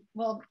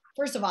 well,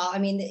 first of all, I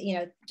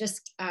mean,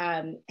 just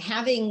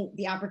having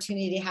the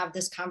opportunity to have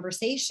this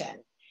conversation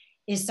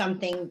is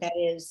something that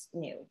is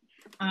new.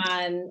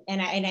 And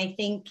I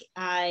think,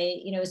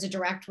 is a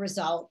direct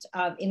result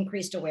of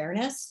increased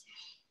awareness,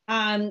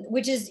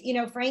 which is,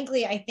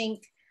 frankly, I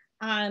think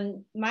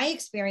my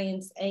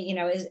experience,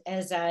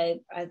 as a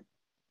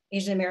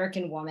Asian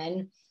American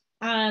woman,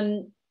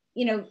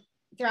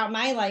 throughout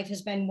my life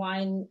has been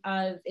one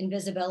of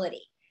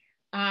invisibility.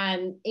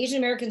 Asian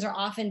Americans are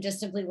often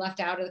just simply left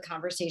out of the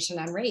conversation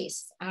on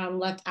race,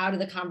 left out of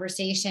the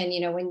conversation,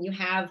 when you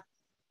have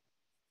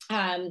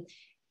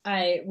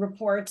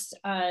reports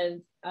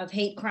of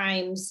hate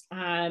crimes,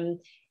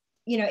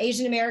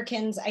 Asian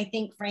Americans, I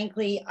think,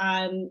 frankly,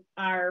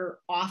 are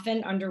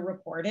often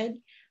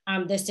underreported.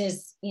 This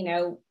is,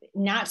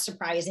 not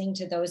surprising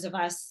to those of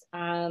us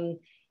in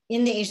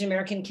the Asian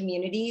American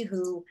community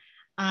who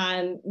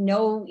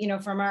know,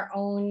 from our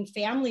own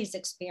family's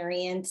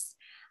experience,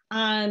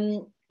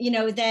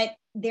 that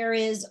there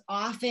is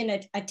often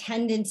a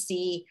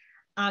tendency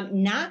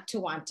not to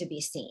want to be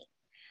seen,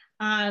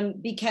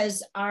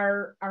 because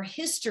our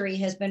history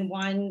has been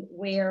one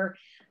where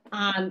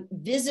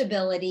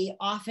visibility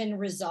often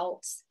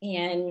results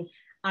in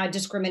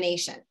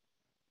discrimination.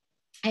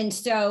 And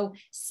so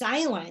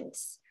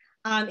silence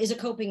is a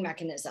coping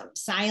mechanism.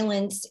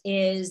 Silence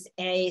is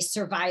a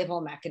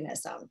survival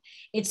mechanism.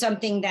 It's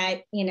something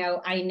that,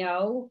 I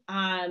know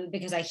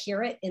because I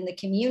hear it in the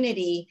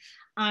community,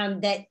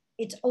 that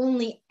it's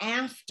only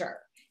after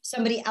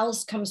somebody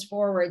else comes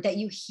forward that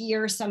you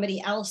hear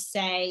somebody else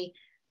say,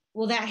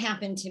 well, that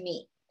happened to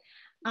me.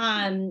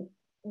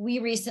 We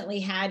recently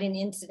had an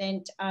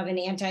incident of an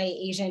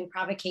anti-Asian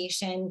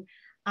provocation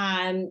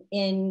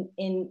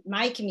in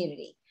my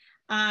community.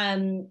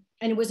 And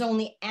it was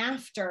only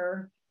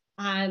after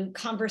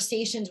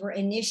conversations were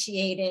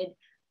initiated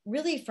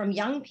really from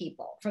young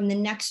people, from the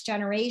next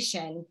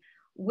generation,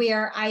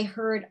 where I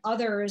heard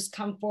others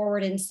come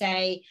forward and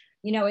say,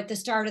 at the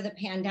start of the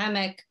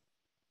pandemic,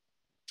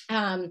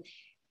 a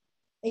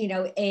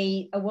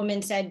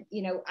woman said,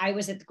 I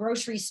was at the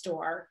grocery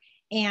store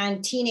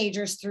and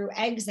teenagers threw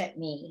eggs at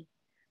me,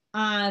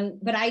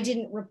 but I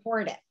didn't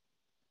report it.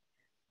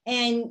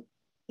 And,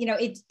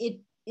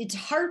 it's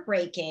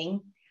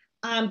heartbreaking,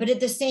 but at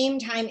the same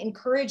time,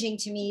 encouraging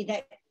to me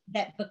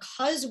that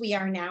because we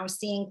are now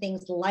seeing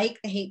things like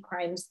the Hate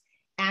Crimes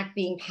Act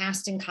being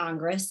passed in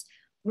Congress,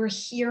 we're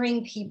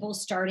hearing people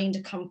starting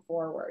to come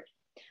forward.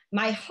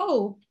 My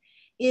hope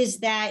is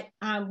that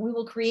we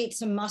will create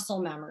some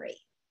muscle memory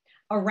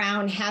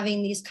around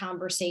having these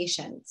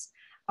conversations,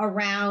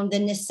 around the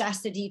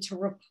necessity to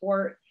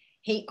report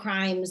hate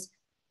crimes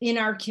in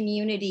our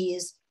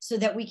communities so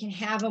that we can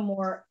have a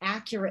more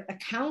accurate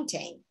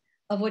accounting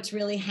of what's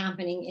really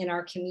happening in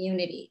our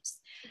communities.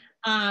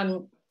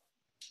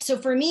 So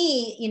for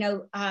me,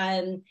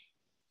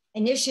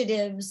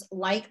 initiatives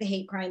like the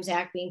Hate Crimes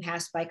Act being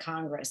passed by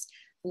Congress,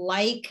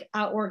 like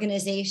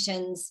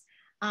organizations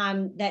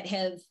that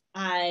have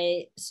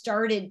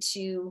started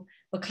to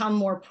become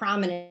more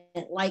prominent,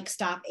 like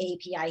Stop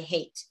AAPI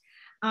Hate,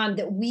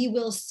 that we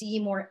will see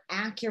more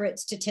accurate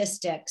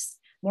statistics,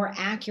 more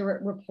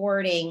accurate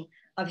reporting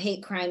of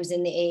hate crimes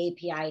in the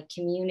AAPI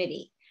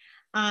community.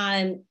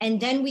 And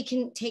then we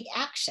can take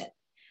action.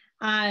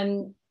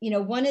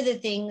 One of the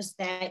things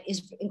that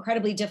is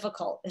incredibly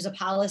difficult as a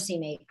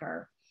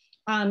policymaker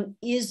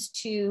is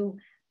to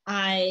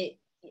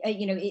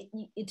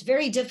it's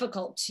very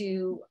difficult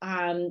to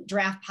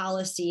draft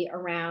policy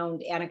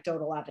around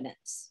anecdotal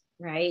evidence,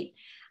 right?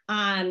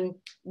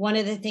 One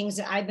of the things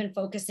that I've been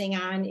focusing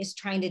on is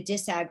trying to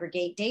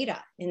disaggregate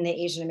data in the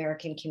Asian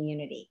American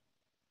community.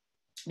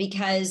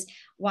 Because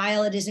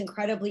while it is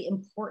incredibly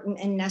important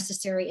and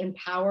necessary and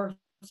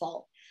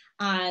powerful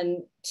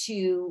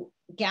to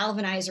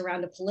galvanize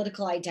around a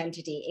political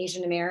identity,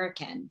 Asian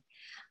American,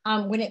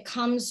 when it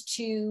comes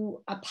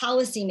to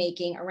policy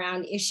making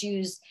around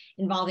issues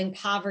involving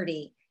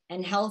poverty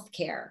and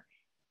healthcare,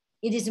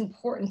 it is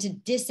important to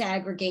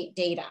disaggregate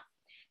data.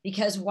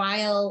 Because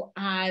while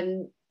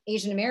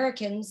Asian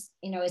Americans,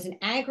 as an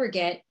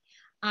aggregate,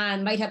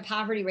 might have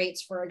poverty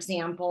rates, for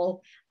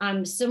example,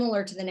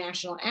 similar to the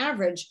national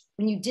average,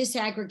 when you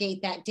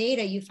disaggregate that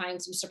data, you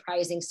find some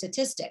surprising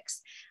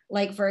statistics.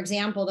 Like, for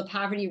example, the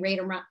poverty rate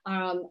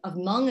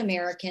among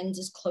Americans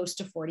is close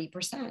to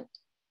 40%,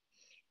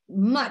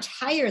 much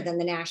higher than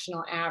the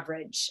national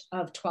average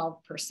of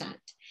 12%.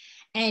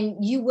 And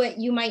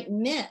you might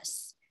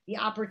miss the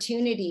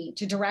opportunity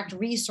to direct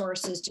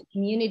resources to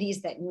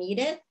communities that need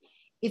it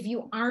if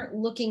you aren't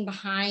looking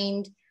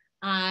behind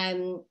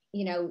the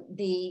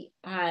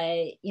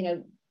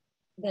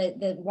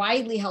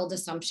widely held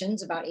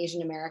assumptions about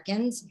Asian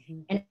Americans,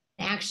 mm-hmm. and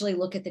actually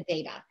look at the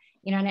data.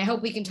 And I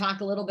hope we can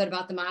talk a little bit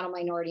about the model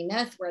minority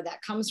myth, where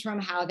that comes from,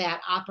 how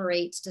that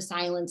operates to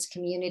silence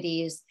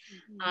communities,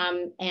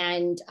 mm-hmm.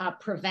 And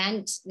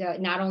prevent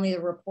not only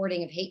the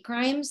reporting of hate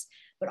crimes,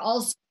 but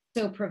also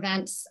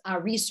prevents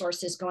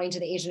resources going to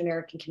the Asian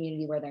American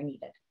community where they're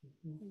needed.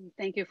 Mm-hmm.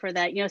 Thank you for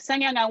that.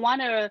 Sung-Young, I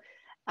want to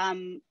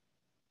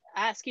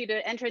ask you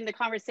to enter in the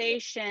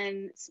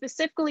conversation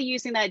specifically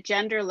using that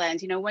gender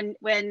lens. When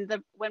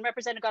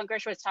Representative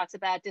Gong-Gershowitz talks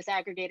about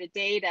disaggregated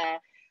data,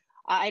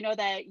 I know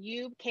that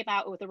you came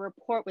out with a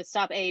report with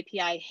Stop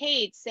AAPI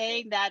Hate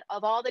saying that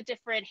of all the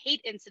different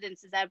hate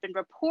incidences that have been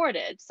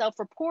reported,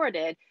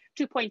 self-reported,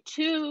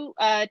 2.2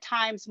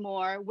 times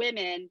more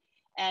women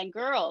and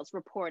girls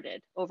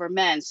reported over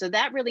men. So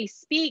that really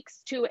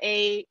speaks to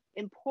a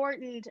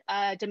important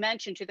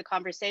dimension to the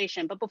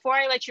conversation. But before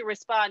I let you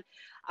respond,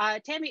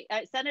 Tammy,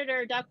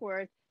 Senator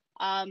Duckworth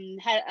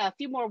had a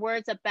few more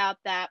words about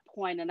that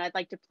point, and I'd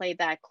like to play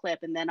that clip,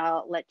 and then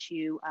I'll let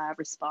you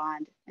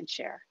respond and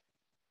share.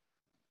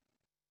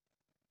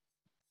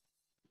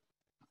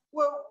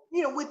 Well,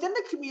 within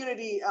the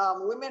community,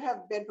 women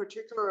have been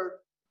particular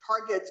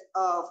targets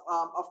of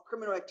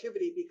criminal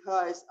activity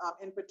because,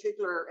 in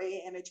particular,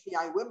 AA and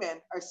HPI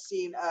women are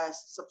seen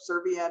as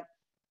subservient,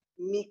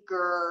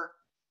 meeker,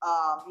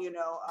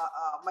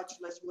 much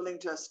less willing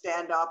to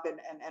stand up and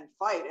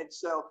fight. And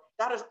so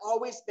that has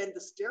always been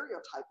the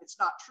stereotype. It's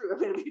not true. I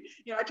mean,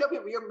 I tell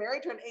people, you're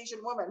married to an Asian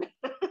woman,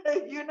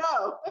 they're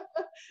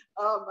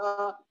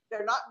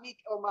not meek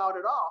or mild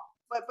at all.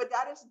 But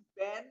that has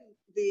been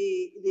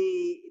the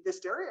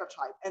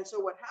stereotype. And so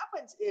what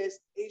happens is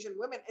Asian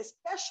women,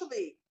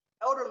 especially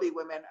elderly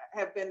women,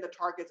 have been the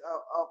targets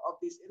of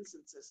these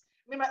instances.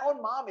 I mean, my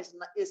own mom is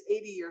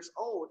 80 years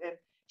old, and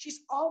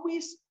she's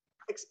always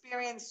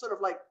experienced sort of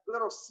like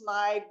little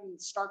snide and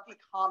snarky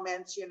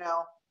comments,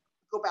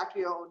 go back to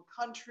your own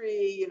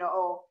country,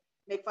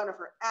 make fun of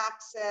her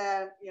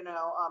accent,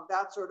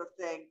 that sort of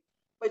thing.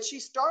 But she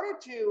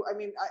started to,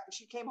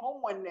 she came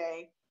home one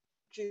day,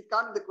 she'd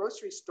gone to the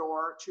grocery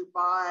store to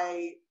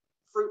buy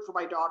fruit for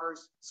my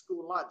daughter's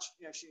school lunch.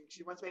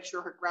 She wants to make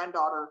sure her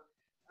granddaughter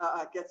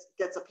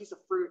gets a piece of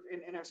fruit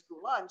in her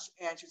school lunch,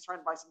 and she's trying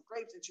to buy some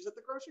grapes, and she's at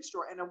the grocery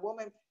store, and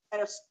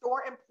a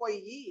store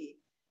employee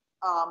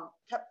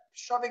kept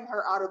shoving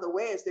her out of the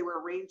way as they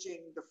were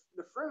arranging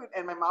the fruit,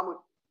 and my mom would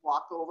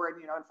walk over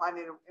and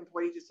finally the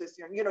employee just says,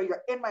 you're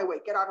in my way,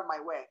 get out of my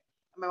way.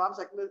 And my mom's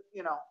like,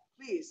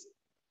 please,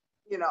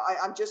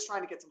 I'm just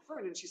trying to get some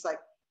fruit. And she's like,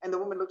 and the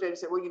woman looked at her and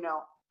said, well,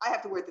 I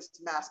have to wear this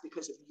mask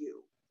because of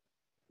you.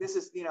 This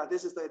is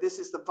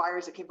the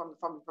virus that came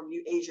from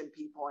you Asian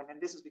people,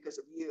 and this is because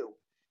of you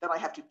that I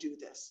have to do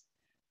this.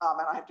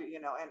 And I have to,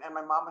 and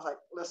my mom was like,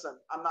 listen,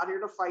 I'm not here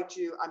to fight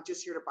you. I'm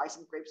just here to buy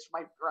some grapes for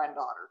my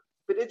granddaughter.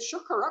 But it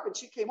shook her up, and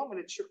she came home and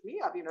it shook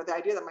me up. The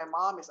idea that my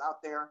mom is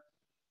out there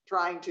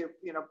trying to,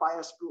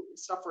 buy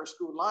stuff for a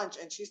school lunch,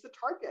 and she's the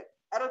target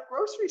at a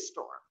grocery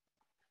store.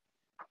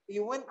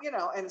 You wouldn't,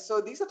 and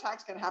so these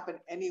attacks can happen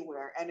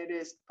anywhere, and it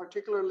is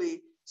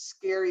particularly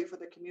scary for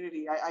the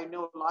community. I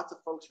know lots of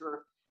folks who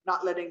are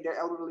not letting their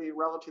elderly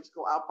relatives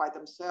go out by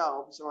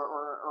themselves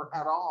or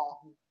at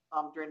all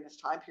during this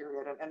time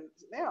period, and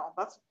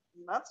that's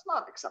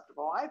not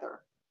acceptable either.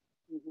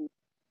 Mm-hmm.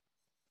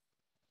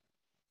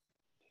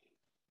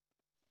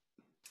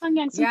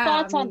 Again, some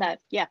thoughts on that.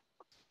 Yeah.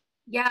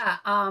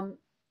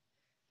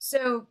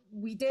 So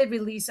we did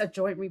release a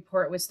joint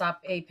report with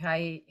Stop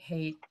AAPI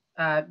Hate,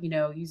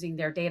 using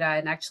their data,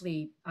 and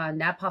actually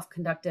NAPOF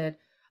conducted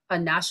a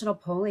national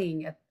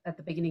polling at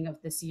the beginning of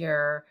this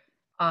year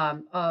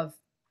of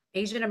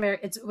Asian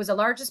American. It was the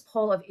largest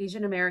poll of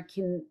Asian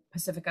American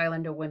Pacific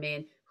Islander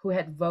women who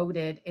had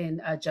voted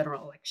in a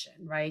general election,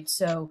 right?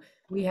 So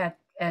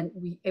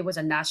it was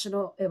a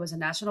national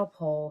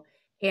poll,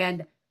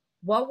 and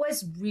what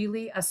was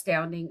really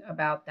astounding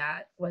about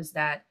that was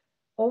that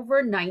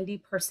over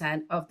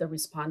 90% of the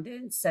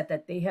respondents said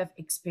that they have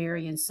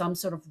experienced some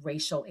sort of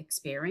racial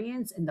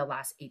experience in the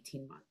last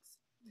 18 months.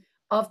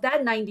 Of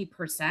that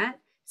 90%,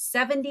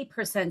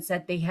 70%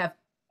 said they have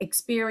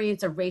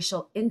experienced a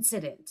racial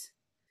incident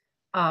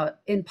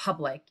in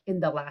public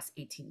in the last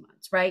 18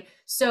 months, right?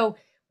 So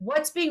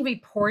what's being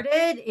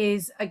reported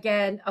is,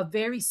 again, a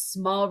very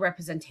small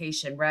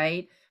representation,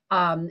 right?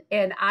 And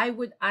I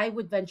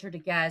would venture to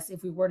guess,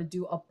 if we were to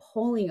do a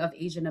polling of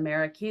Asian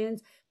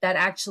Americans, that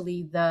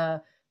actually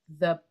the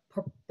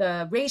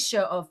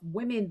ratio of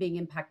women being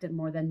impacted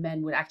more than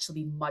men would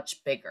actually be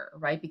much bigger,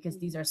 right? Because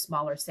these are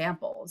smaller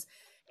samples.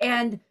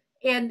 And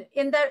in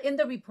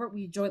the report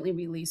we jointly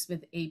released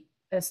with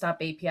Stop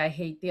AAPI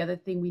Hate, the other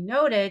thing we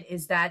noted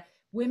is that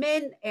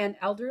women and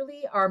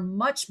elderly are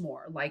much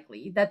more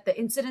likely that the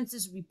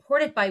incidences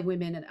reported by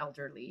women and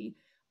elderly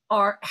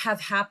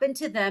have happened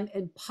to them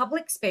in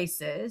public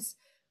spaces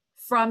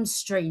from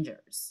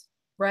strangers,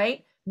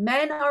 right?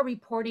 Men are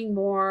reporting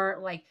more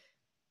like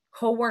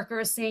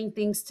coworkers saying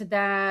things to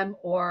them,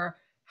 or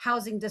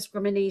housing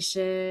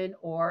discrimination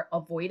or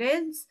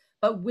avoidance,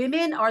 but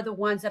women are the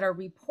ones that are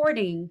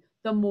reporting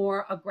the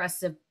more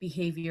aggressive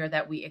behavior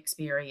that we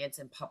experience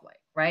in public,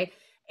 right?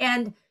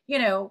 And,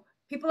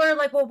 people are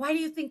like, well, why do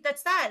you think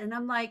that's that? And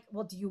I'm like,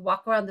 well, do you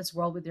walk around this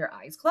world with your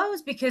eyes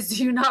closed? Because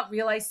do you not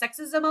realize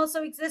sexism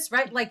also exists,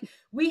 right? Like,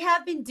 we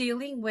have been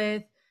dealing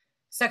with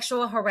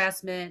sexual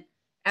harassment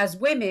as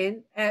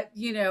women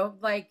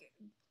like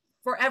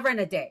forever and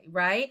a day,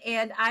 right?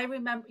 And I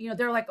remember,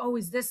 they're like, oh,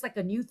 is this like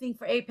a new thing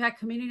for APAC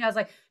community? I was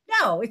like,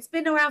 no, it's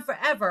been around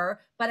forever.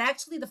 But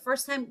actually, the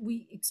first time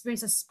we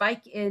experienced a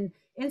spike in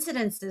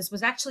incidences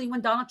was actually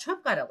when Donald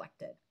Trump got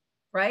elected,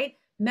 right?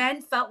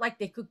 Men felt like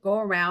they could go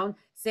around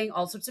saying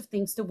all sorts of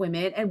things to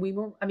women. And we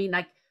were,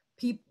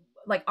 people,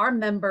 like our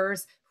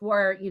members who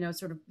are,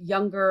 sort of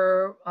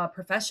younger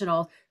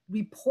professionals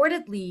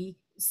reportedly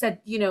said,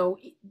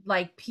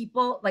 like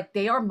people, like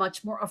they are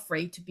much more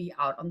afraid to be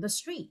out on the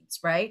streets,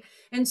 right?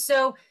 And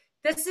so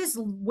this is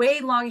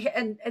way long.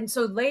 And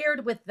so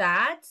layered with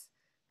that,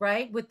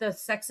 right, with the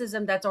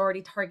sexism that's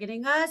already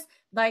targeting us,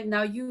 like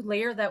now you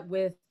layer that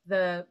with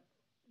the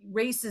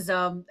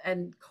racism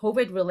and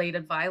COVID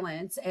related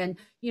violence. And,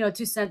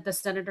 to the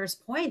senator's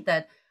point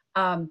that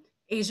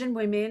Asian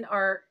women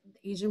are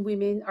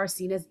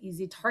seen as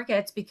easy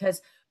targets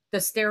because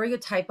the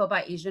stereotype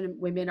about Asian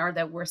women are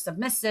that we're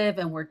submissive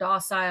and we're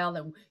docile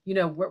and,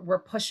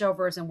 we're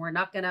pushovers and we're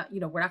not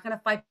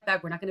gonna fight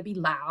back. We're not gonna be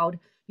loud,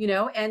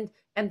 and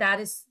that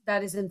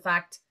is in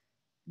fact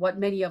what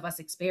many of us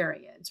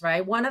experience,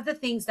 right? One of the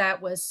things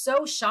that was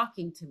so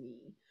shocking to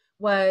me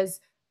was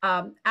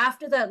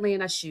after the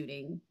Atlanta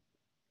shooting,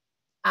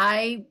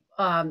 I,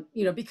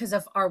 because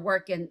of our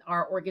work and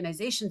our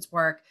organization's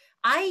work,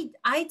 I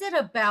did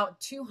about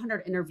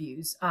 200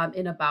 interviews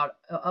in about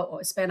a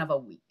span of a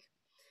week.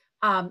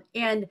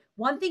 And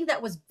one thing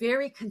that was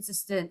very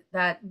consistent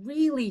that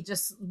really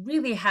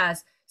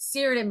has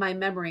seared in my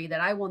memory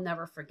that I will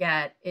never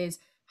forget is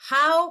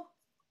how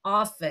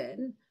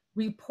often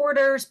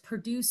reporters,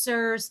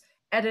 producers,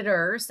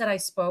 editors that I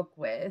spoke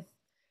with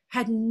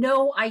had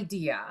no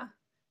idea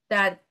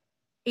that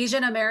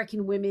Asian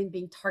American women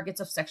being targets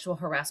of sexual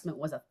harassment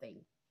was a thing.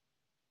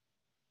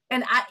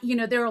 And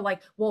they were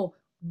like, well,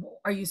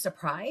 are you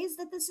surprised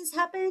that this has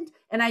happened?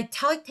 And I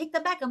take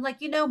that back. I'm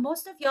like,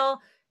 most of y'all,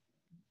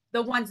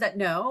 the ones that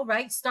know,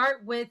 right,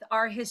 start with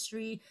our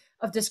history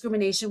of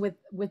discrimination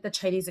with the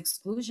Chinese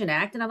Exclusion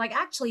Act. And I'm like,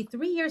 actually,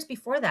 3 years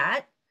before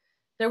that,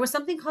 there was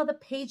something called the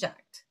Page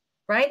Act,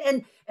 right?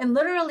 And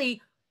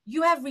literally,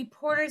 you have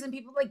reporters and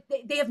people like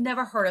they have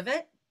never heard of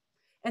it.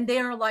 And they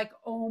are like,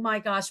 oh my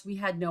gosh, we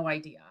had no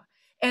idea.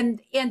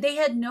 And they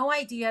had no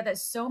idea that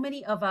so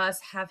many of us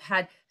have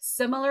had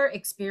similar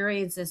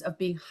experiences of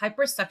being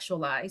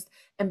hypersexualized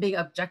and being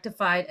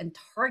objectified and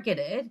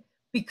targeted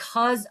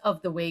because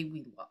of the way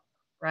we look,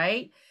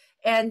 right?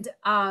 And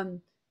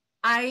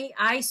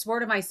I swore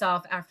to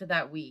myself after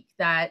that week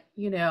that,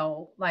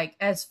 like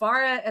as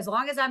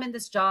long as I'm in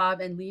this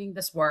job and leading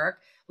this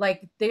work,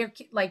 like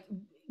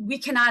we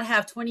cannot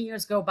have 20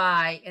 years go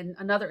by and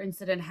another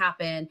incident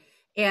happen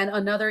and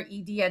another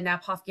ED at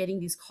Napof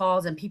getting these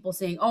calls and people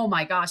saying, oh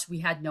my gosh, we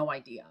had no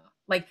idea.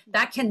 Like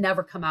that can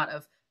never come out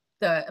of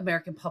the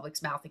American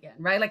public's mouth again,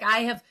 right? Like I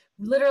have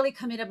literally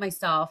committed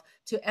myself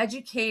to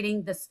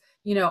educating this,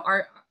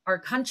 our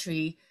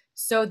country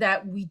so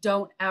that we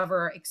don't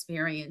ever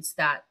experience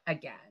that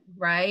again,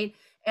 right?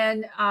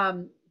 And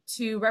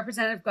to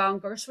Representative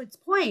Gong-Gershowitz's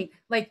point,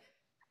 like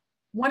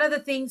one of the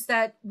things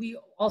that we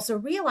also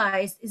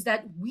realized is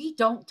that we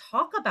don't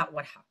talk about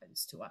what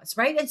happens to us,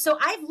 right? And so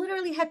I've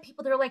literally had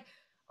people that are like,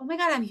 oh my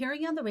God, I'm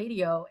hearing you on the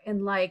radio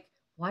and like,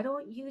 why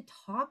don't you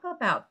talk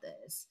about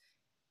this?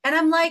 And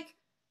I'm like,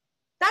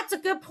 that's a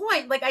good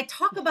point. Like I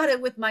talk about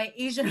it with my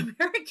Asian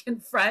American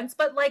friends,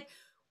 but like,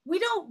 we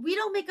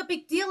don't make a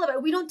big deal about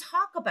it. We don't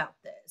talk about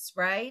this,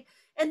 right?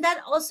 And that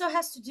also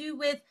has to do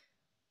with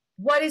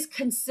what is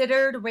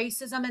considered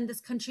racism in this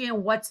country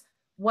and what's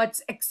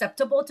what's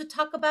acceptable to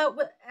talk about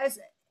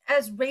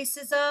as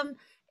racism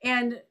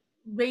and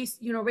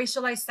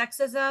racialized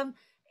sexism.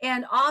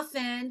 And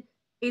often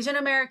Asian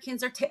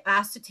Americans are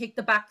asked to take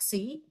the back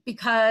seat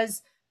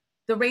because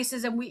the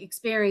racism we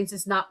experience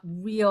is not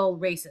real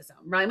racism,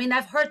 right? I mean,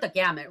 I've heard the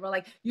gamut. We're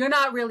like, you're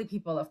not really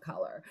people of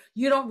color.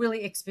 You don't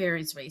really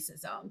experience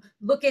racism.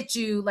 Look at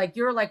you, like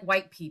you're like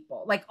white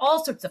people, like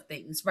all sorts of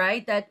things,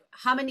 right? That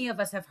how many of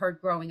us have heard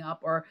growing up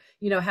or,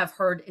 have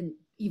heard in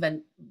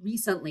even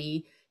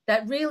recently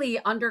that really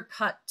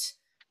undercut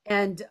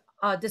and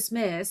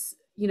dismiss,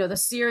 the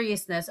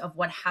seriousness of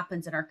what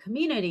happens in our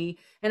community.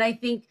 And I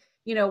think,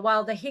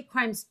 while the Hate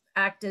Crimes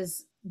Act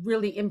is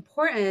really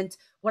important,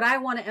 what I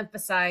want to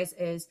emphasize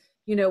is,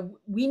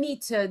 we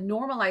need to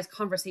normalize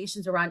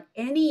conversations around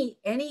any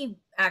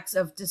acts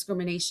of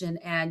discrimination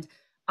and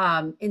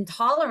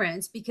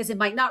intolerance, because it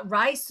might not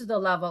rise to the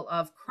level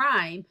of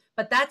crime,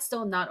 but that's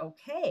still not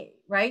okay,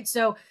 right?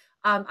 So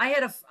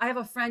I have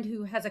a friend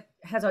who has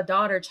a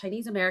daughter,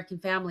 Chinese American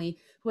family,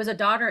 who has a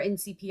daughter in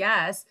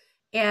CPS,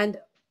 and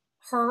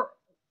a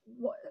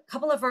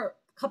couple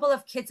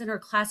of kids in her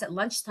class at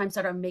lunchtime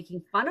started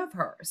making fun of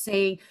her,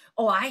 saying,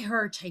 "Oh, I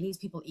heard Chinese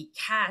people eat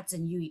cats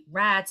and you eat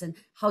rats, and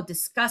how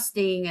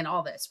disgusting," and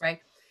all this,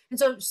 right?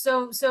 And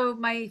so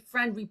my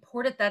friend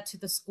reported that to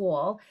the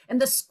school,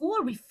 and the school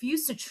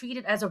refused to treat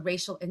it as a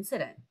racial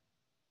incident,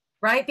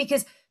 right?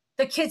 Because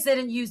the kids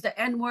didn't use the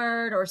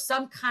N-word or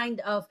some kind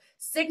of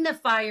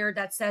signifier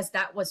that says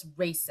that was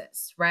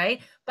racist,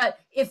 right? But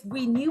if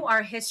we knew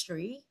our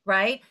history,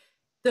 right,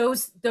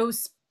 those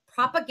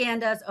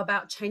propagandas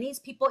about Chinese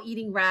people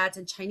eating rats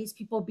and Chinese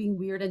people being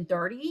weird and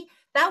dirty,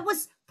 that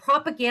was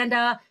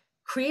propaganda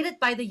created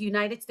by the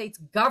United States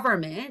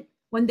government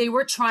when they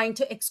were trying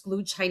to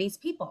exclude Chinese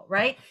people,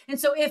 right? And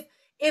so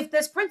if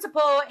this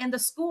principal and the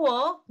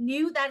school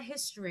knew that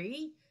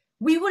history,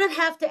 we wouldn't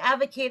have to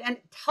advocate and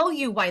tell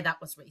you why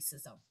that was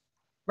racism,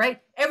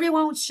 right?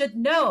 Everyone should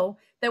know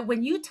that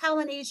when you tell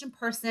an Asian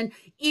person,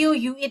 ew,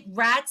 you eat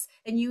rats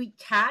and you eat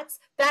cats,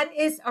 that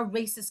is a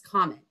racist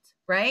comment,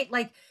 right?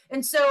 Like,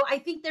 and so I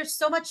think there's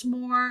so much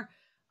more,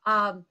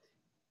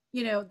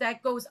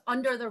 that goes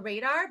under the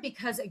radar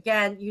because,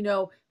 again,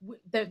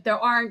 there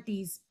aren't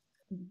these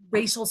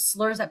racial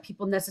slurs that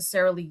people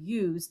necessarily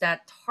use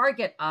that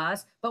target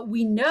us, but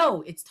we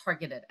know it's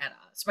targeted at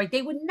us, right?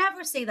 They would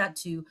never say that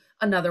to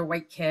another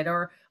white kid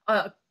or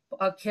a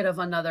kid of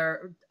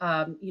another,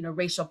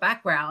 racial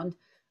background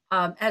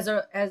as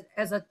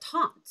a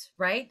taunt,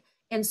 right?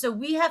 And so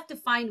we have to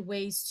find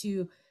ways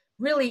to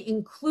really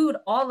include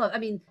all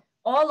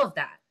of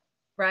that,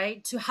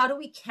 right? To how do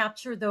we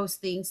capture those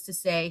things to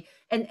say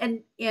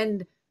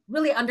and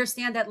really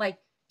understand that, like,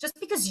 just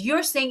because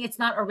you're saying it's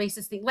not a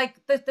racist thing, like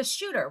the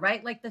shooter,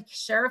 right? Like the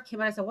sheriff came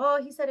out and said,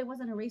 well, he said it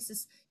wasn't a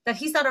racist, that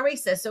he's not a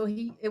racist, so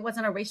it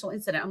wasn't a racial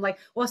incident. I'm like,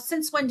 well,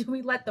 since when do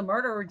we let the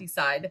murderer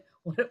decide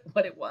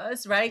what it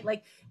was, right?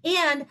 Like,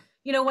 and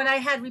when I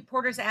had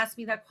reporters ask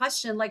me that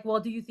question, like, well,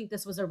 do you think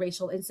this was a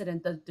racial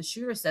incident? The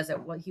shooter says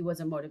that he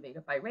wasn't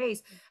motivated by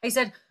race. I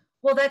said,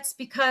 well, that's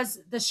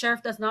because the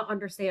sheriff does not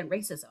understand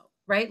racism,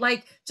 right?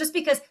 Like, just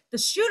because the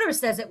shooter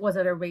says it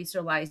wasn't a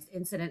racialized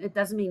incident, it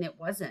doesn't mean it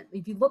wasn't.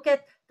 If you look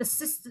at the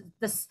system,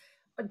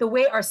 the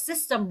way our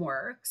system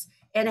works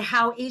and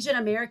how Asian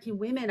American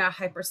women are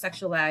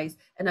hypersexualized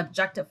and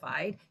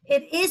objectified,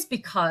 it is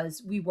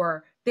because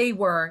they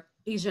were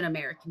Asian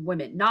American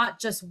women, not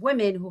just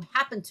women who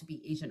happen to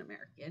be Asian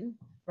American,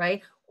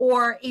 right?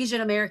 Or Asian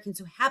Americans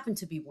who happen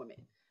to be women.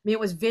 I mean, it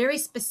was very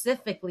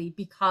specifically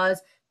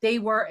because they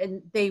were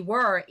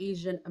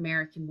Asian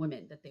American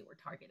women that they were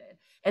targeted.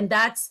 And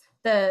that's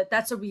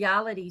a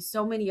reality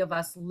so many of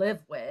us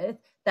live with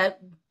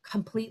that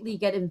completely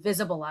get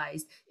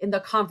invisibilized in the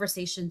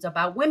conversations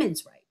about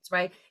women's rights,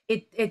 right?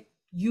 It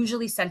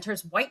usually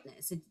centers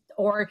whiteness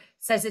or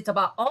says it's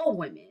about all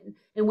women.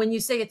 And when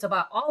you say it's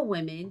about all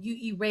women,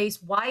 you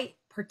erase why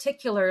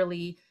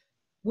particularly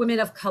women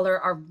of color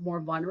are more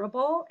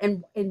vulnerable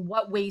and in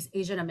what ways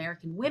Asian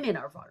American women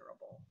are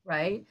vulnerable,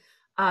 right?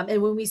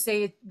 And when we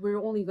say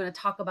we're only going to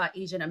talk about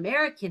Asian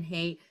American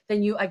hate,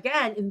 then you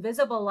again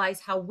invisibilize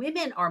how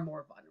women are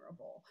more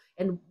vulnerable,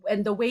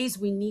 and the ways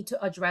we need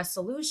to address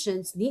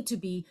solutions need to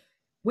be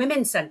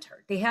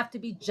women-centered. They have to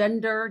be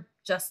gender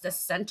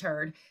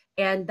justice-centered,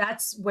 and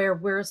that's where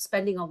we're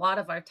spending a lot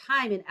of our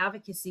time in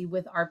advocacy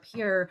with our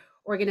peer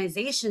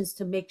organizations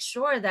to make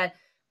sure that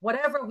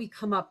whatever we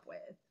come up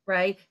with,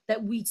 right,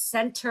 that we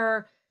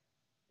center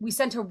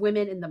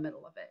women in the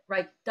middle of it,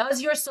 right?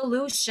 Does your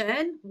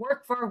solution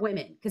work for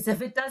women? Because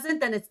if it doesn't,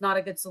 then it's not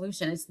a good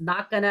solution. It's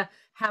not going to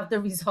have the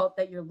result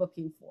that you're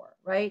looking for,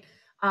 right?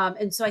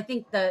 And so I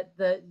think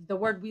the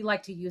word we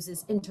like to use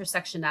is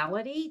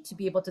intersectionality, to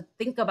be able to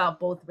think about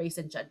both race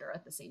and gender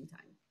at the same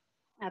time.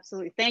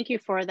 Absolutely. Thank you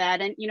for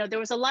that. And, there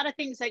was a lot of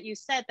things that you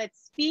said that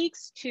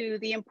speaks to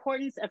the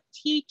importance of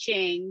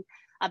teaching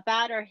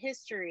about our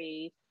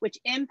history, which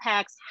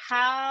impacts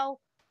how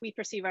we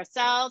perceive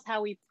ourselves,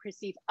 how we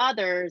perceive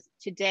others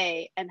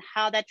today, and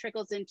how that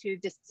trickles into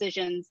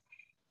decisions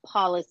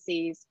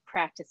policies,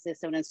 practices,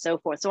 so on and so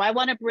forth. So I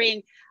want to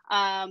bring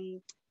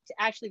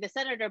actually the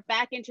senator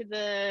back into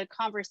the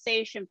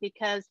conversation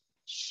because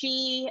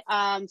she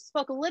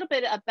spoke a little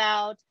bit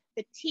about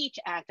the TEACH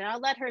Act, and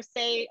I'll let her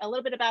say a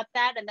little bit about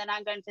that, and then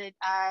I'm going to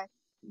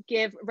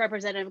give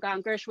Representative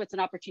Gong-Gershowitz an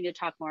opportunity to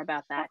talk more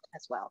about that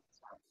as well.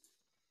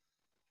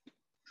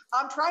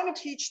 I'm trying to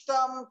teach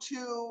them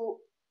to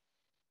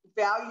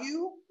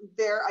value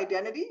their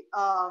identity.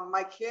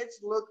 My kids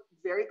look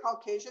very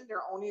Caucasian.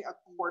 They're only a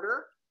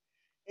quarter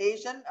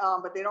Asian,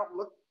 but they don't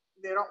look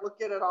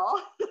it at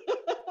all.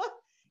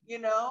 You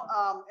know,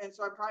 and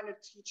so I'm trying to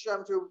teach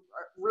them to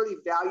really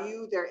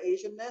value their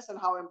Asianness and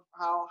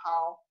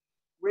how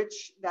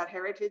rich that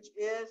heritage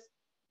is.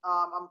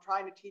 I'm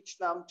trying to teach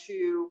them to,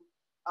 you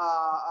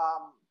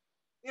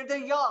know, they're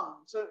young,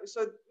 so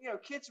you know,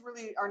 kids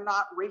really are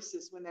not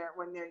racist when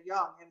they're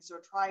young, and so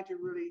trying to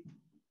really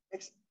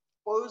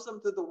expose them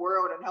to the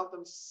world and help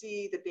them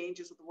see the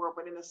dangers of the world,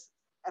 but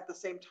at the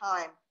same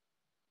time,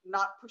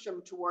 not push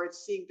them towards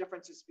seeing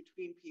differences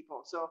between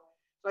people. So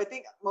I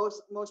think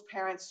most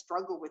parents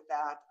struggle with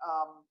that,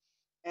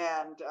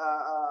 and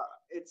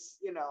it's,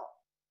 you know,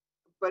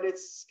 but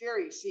it's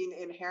scary seeing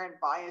inherent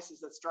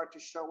biases that start to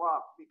show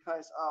up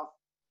because of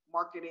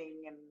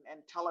marketing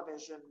and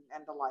television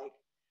and the like,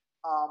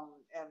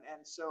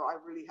 and so I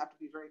really have to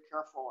be very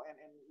careful in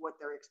what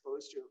they're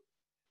exposed to.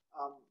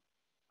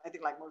 I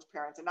think like most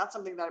parents, and that's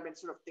something that I've been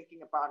sort of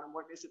thinking about, and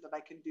what is it that I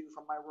can do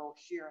from my role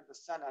here in the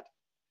Senate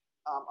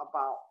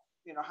about,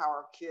 you know, how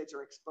our kids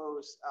are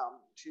exposed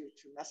to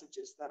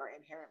messages that are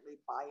inherently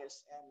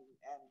biased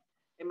and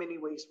in many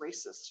ways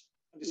racist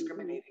and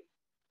discriminating.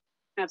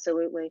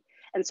 Absolutely.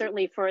 And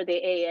certainly for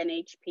the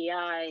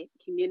ANHPI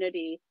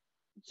community,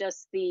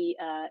 just the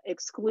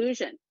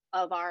exclusion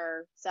of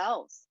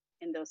ourselves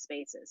in those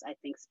spaces, I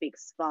think,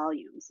 speaks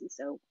volumes. And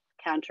so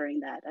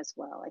countering that as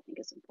well, I think,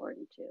 is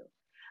important too.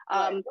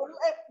 Right.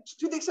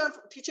 To the extent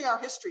of teaching our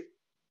history,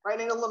 right?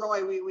 In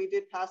Illinois, we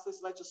did pass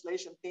this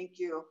legislation. Thank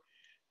you,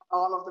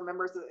 all of the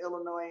members of the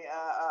Illinois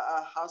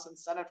House and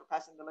Senate, for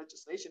passing the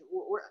legislation.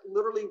 We're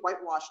literally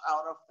whitewashed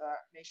out of the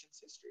nation's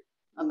history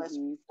unless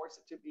we force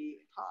it to be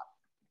taught.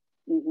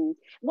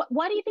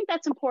 Why do you think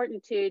that's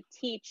important to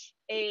teach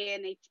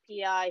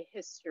ANHPI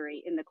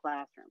history in the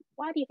classroom?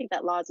 Why do you think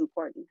that law is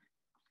important?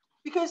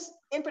 Because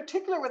in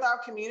particular with our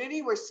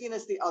community, we're seen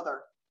as the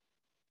other.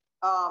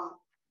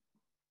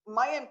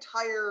 My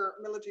entire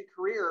military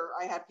career,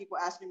 I had people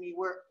asking me,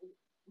 where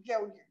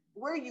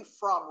are you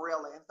from,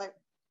 really? It's like,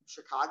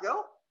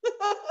 Chicago?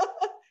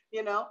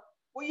 You know?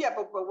 Well, yeah,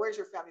 but where's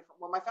your family from?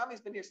 Well, my family's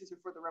been here since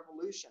before the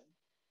revolution.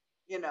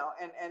 You know,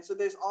 and so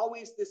there's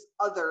always this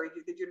other,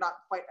 that you're not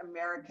quite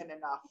American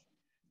enough,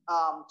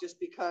 just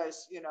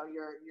because, you know,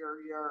 you're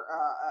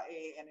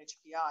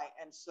ANHPI.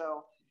 And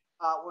so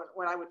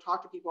when I would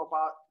talk to people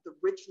about the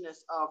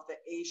richness of the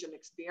Asian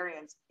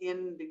experience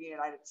in the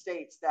United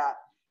States, that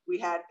we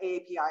had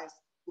AAPIs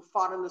who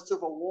fought in the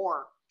Civil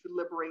War to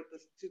liberate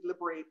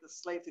the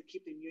slaves, to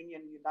keep the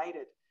Union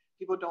united.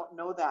 People don't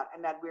know that,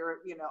 and that we're,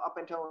 you know, up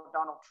until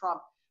Donald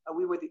Trump,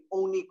 we were the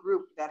only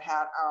group that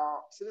had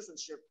our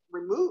citizenship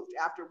removed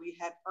after we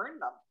had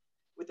earned them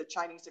with the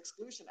Chinese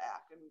Exclusion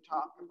Act. And we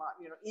talk about,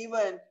 you know,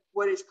 even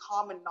what is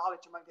common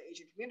knowledge among the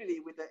Asian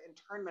community with the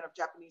internment of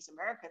Japanese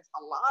Americans.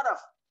 A lot of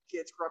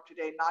kids grow up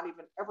today not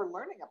even ever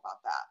learning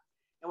about that.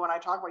 And when I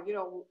talk about, you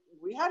know,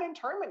 we had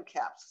internment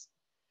camps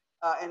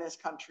in this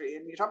country,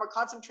 and you talk about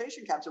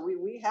concentration camps, and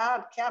we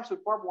had camps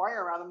with barbed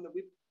wire around them that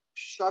we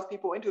shoved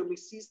people into, and we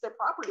seized their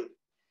property.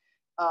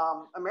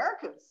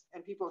 Americans,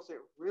 and people say,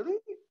 really?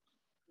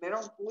 They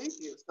don't believe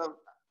you. So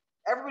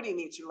everybody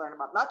needs to learn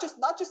about, not just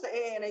the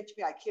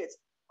AANHPI kids,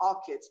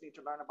 all kids need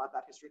to learn about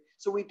that history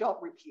so we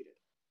don't repeat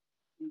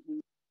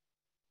it.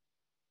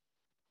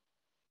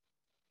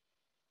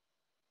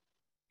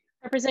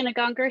 Representative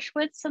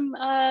Gong-Gershowitz,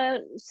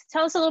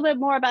 tell us a little bit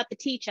more about the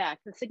TEACH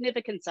Act, the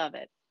significance of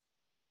it.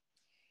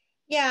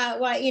 Yeah,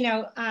 well, you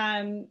know,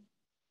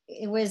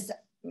 it was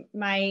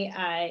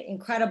my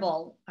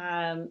incredible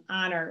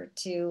honor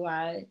to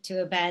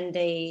have been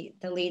the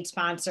lead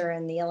sponsor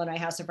in the Illinois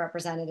House of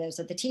Representatives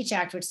of the TEACH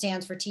Act, which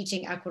stands for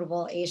Teaching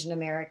Equitable Asian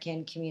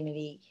American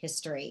Community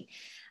History.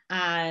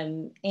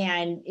 And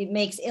it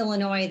makes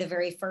Illinois the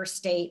very first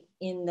state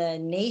in the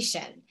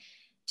nation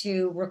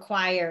to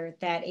require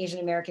that Asian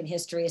American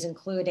history is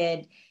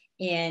included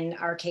in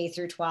our K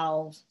through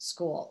 12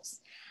 schools.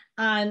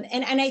 And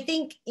I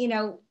think, you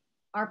know,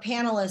 our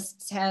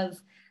panelists have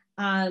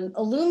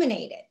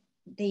illuminated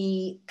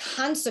the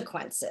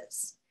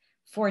consequences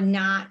for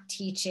not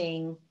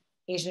teaching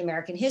Asian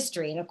American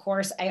history. And of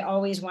course, I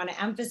always want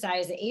to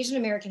emphasize that Asian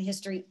American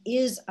history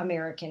is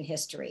American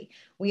history.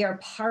 We are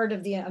part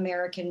of the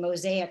American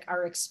mosaic.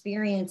 Our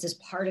experience is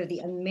part of the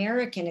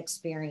American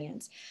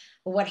experience.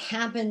 But what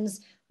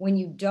happens when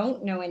you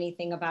don't know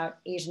anything about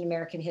Asian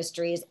American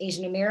history is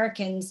Asian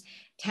Americans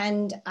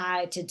tend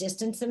to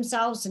distance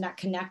themselves, to not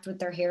connect with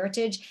their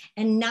heritage.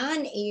 And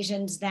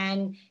non-Asians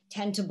then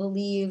tend to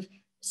believe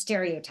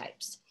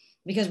stereotypes,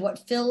 because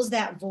what fills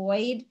that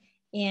void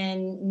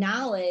in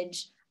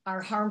knowledge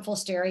are harmful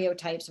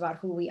stereotypes about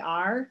who we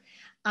are.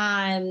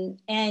 And,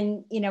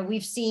 you know,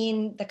 we've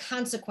seen the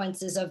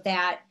consequences of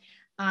that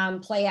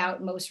play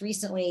out most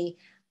recently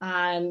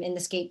in the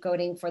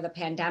scapegoating for the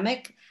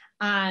pandemic.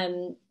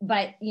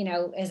 But, you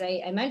know, as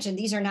I mentioned,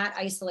 these are not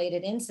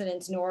isolated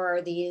incidents, nor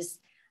are these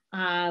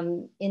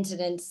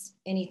incidents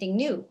anything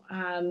new.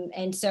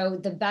 And so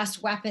the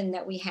best weapon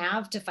that we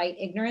have to fight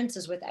ignorance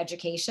is with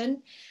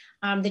education.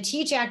 The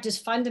TEACH Act is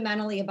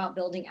fundamentally about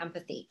building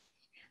empathy.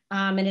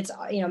 And it's,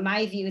 you know,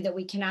 my view that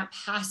we cannot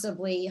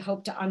possibly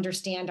hope to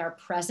understand our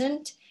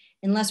present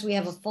unless we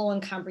have a full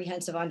and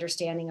comprehensive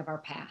understanding of our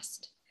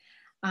past.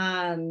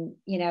 You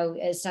know,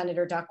 as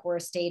Senator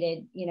Duckworth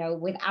stated, you know,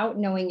 without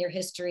knowing your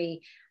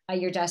history,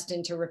 you're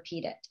destined to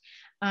repeat it.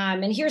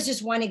 And here's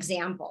just one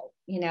example,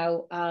 you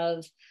know,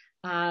 of,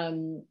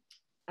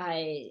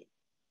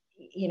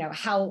 you know,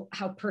 how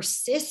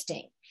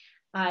persisting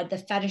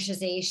the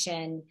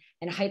fetishization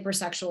and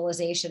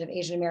hypersexualization of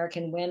Asian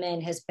American women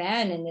has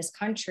been in this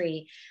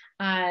country.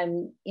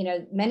 You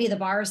know, many of the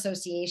bar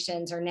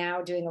associations are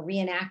now doing a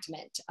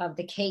reenactment of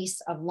the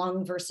case of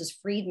Lung versus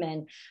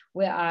Friedman,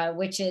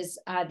 which is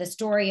the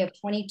story of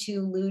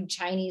 22 lewd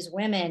Chinese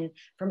women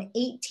from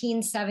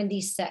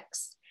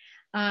 1876,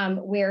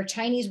 where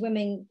Chinese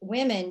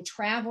women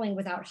traveling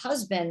without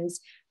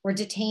husbands were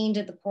detained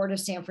at the port of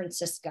San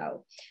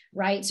Francisco,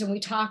 right? So when we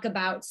talk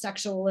about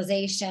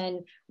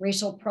sexualization,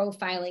 racial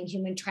profiling,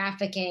 human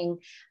trafficking,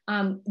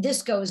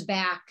 this goes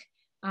back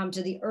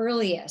to the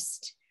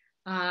earliest,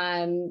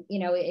 you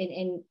know,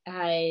 in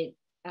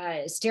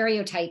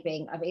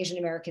stereotyping of Asian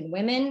American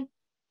women,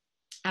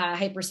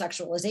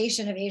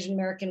 hypersexualization of Asian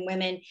American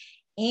women,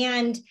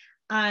 and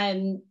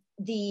the,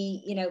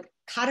 you know,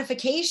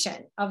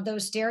 codification of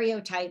those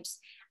stereotypes,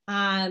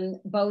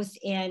 both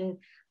in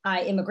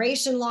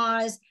immigration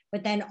laws,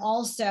 but then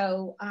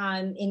also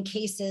in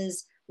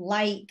cases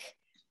like,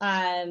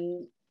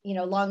 you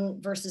know,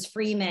 Lung versus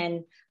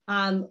Freeman,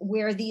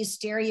 where these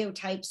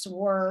stereotypes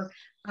were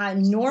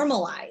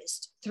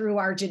normalized through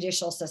our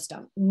judicial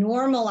system,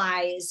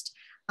 normalized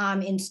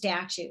in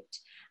statute.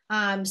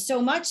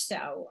 So much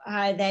so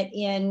that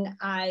in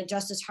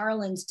Justice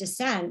Harlan's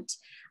dissent,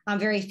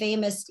 very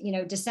famous, you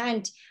know,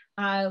 dissent,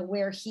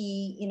 where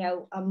he, you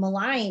know,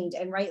 maligned,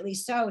 and rightly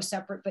so,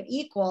 separate but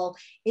equal,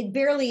 it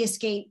barely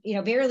escaped, you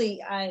know, barely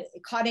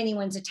caught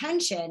anyone's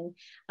attention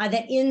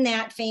that in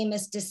that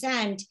famous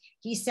dissent,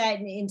 he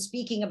said, in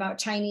speaking about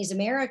Chinese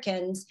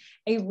Americans,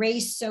 a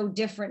race so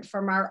different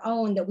from our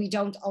own that we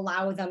don't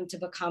allow them to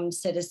become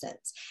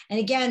citizens. And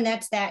again,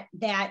 that's that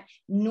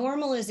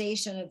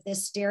normalization of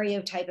this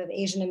stereotype of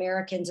Asian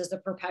Americans as a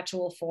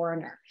perpetual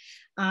foreigner.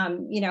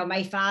 You know,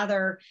 my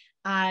father,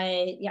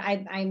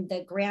 I'm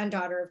the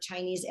granddaughter of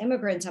Chinese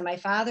immigrants on my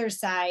father's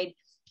side.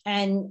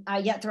 And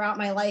yet throughout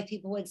my life,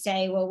 people would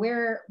say, well,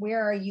 where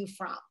are you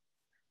from?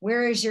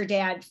 Where is your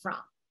dad from?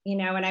 You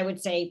know, and I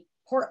would say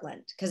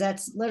Portland, because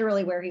that's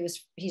literally where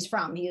he's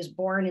from. He was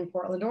born in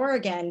Portland,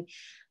 Oregon.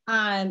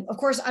 Of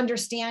course,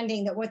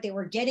 understanding that what they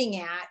were getting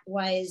at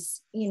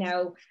was, you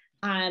know,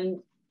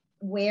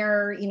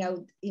 where, you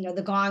know,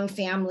 the Gong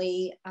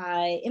family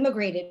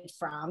immigrated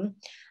from.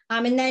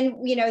 And then,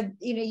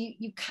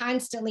 you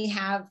constantly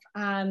have,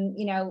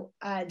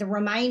 the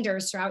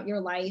reminders throughout your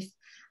life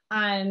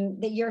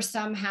that you're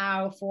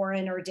somehow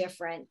foreign or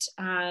different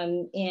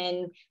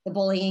in the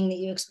bullying that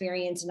you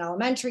experience in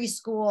elementary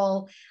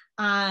school,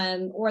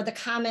 or the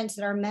comments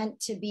that are meant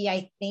to be,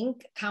 I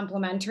think,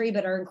 complimentary,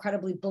 but are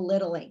incredibly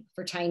belittling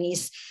for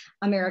Chinese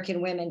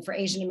American women, for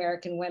Asian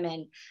American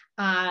women.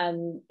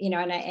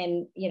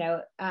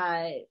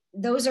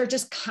 Those are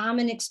just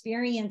common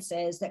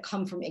experiences that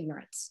come from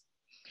ignorance.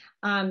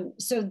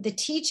 So the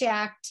TEACH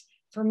Act,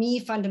 for me,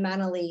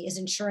 fundamentally, is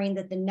ensuring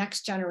that the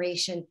next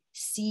generation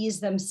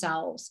sees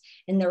themselves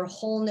in their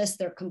wholeness,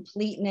 their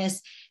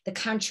completeness, the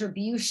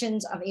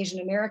contributions of Asian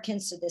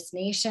Americans to this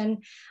nation.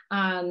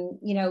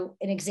 An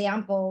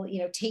example,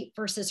 Tate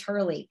versus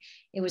Hurley.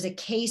 It was a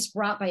case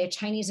brought by a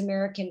Chinese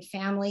American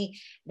family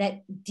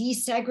that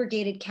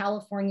desegregated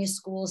California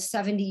schools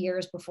 70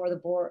 years before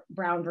the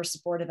Brown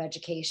versus Board of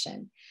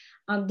Education.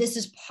 This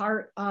is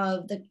part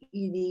of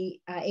the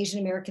Asian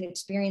American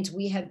experience.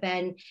 We have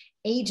been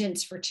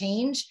agents for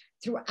change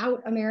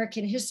throughout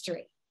American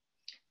history.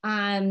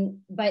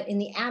 But in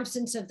the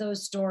absence of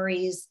those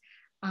stories,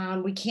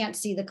 we can't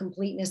see the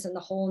completeness and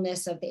the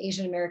wholeness of the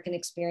Asian American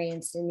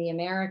experience in the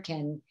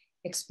American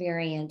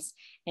experience.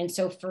 And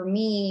so for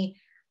me,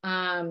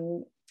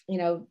 the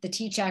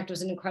TEACH Act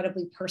was an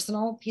incredibly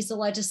personal piece of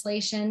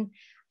legislation,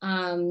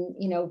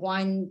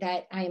 one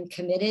that I am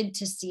committed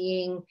to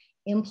seeing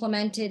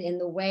implemented in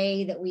the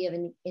way that we have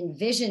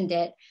envisioned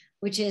it,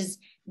 which is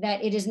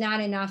that it is not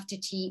enough to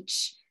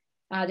teach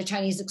the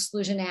Chinese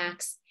Exclusion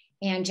Acts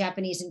and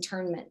Japanese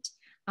internment.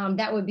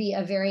 That would be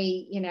a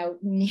very,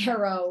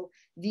 narrow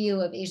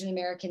view of Asian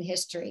American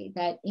history,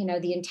 that,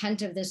 the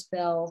intent of this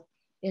bill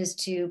is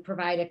to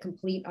provide a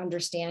complete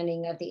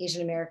understanding of the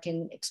Asian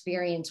American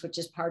experience, which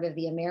is part of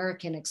the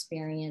American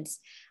experience.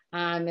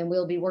 And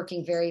we'll be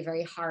working very,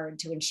 very hard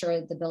to ensure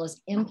that the bill is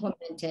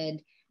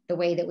implemented the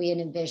way that we had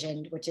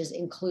envisioned, which is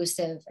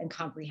inclusive and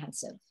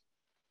comprehensive.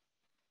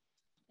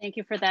 Thank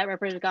you for that,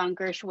 Representative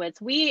Gong-Gershowitz.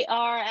 We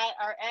are at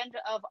our end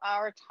of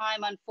our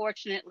time,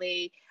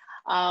 unfortunately.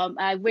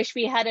 I wish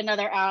we had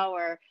another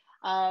hour,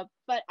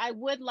 but I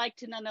would like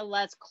to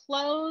nonetheless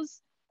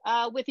close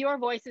with your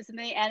voices in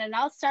the end. And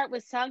I'll start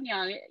with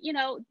Sung-Young. You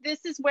know,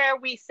 this is where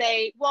we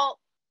say, well,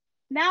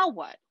 now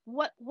what?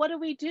 What do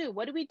we do?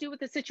 What do we do with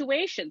the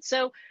situation?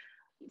 So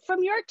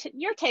from your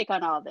take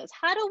on all this,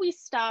 how do we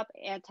stop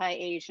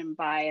anti-Asian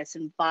bias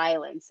and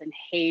violence and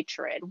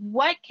hatred?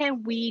 What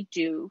can we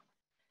do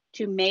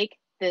to make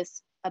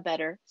this a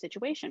better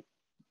situation?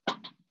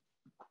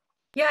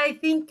 Yeah, I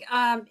think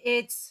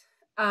it's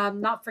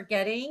not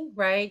forgetting,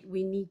 right?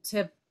 We need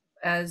to,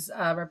 as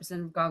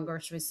Representative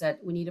Gong-Gershowitz said,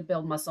 we need to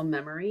build muscle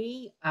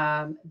memory,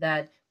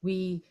 that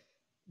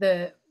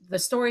the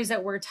stories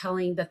that we're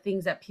telling, the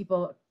things that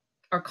people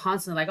are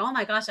constantly like, oh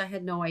my gosh, I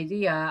had no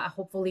idea,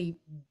 hopefully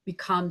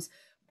becomes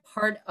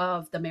part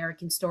of the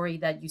American story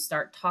that you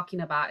start talking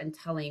about and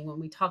telling when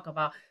we talk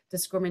about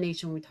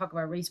discrimination, when we talk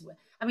about race.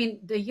 I mean,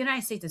 the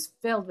United States is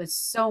filled with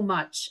so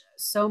much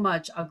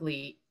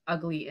ugly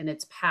in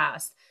its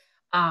past.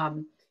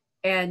 And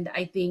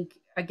I think,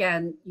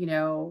 again, you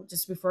know,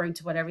 just referring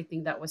to what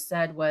everything that was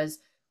said was,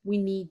 we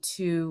need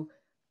to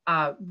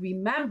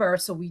remember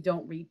so we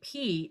don't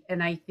repeat.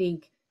 And I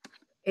think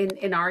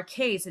in our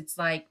case, it's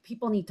like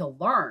people need to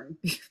learn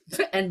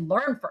and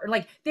learn for,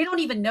 like, they don't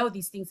even know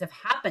these things have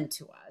happened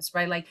to us,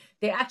 right? Like,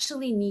 they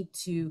actually need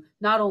to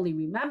not only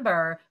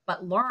remember,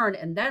 but learn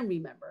and then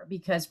remember,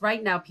 because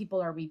right now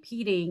people are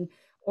repeating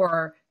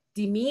or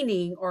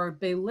demeaning or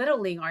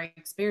belittling our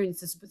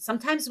experiences,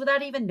 sometimes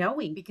without even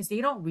knowing, because they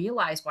don't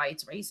realize why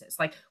it's racist.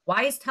 Like,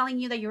 why is telling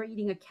you that you're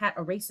eating a cat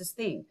a racist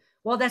thing?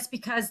 Well, that's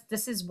because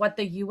this is what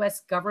the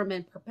US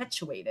government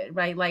perpetuated,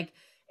 right? Like,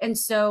 and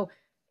so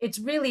it's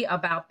really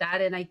about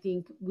that. And I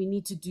think we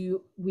need to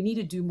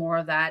do more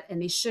of that.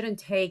 And it shouldn't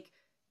take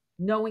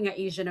knowing an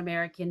Asian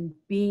American,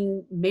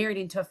 being married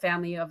into a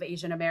family of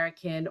Asian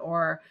American,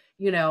 or,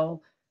 you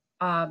know,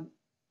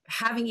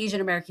 having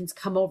Asian Americans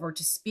come over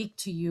to speak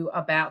to you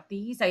about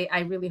these.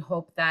 I really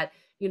hope that,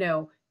 you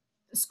know,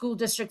 school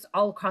districts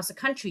all across the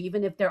country,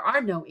 even if there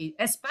are no,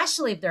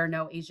 especially if there are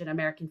no Asian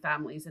American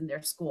families in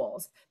their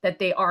schools, that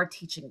they are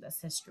teaching this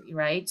history,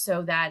 right?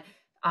 So that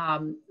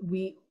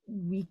we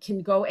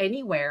can go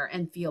anywhere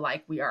and feel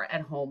like we are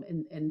at home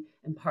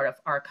in part of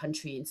our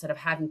country, instead of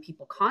having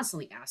people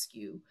constantly ask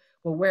you,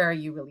 well, where are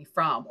you really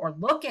from? Or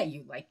look at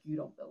you like you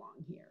don't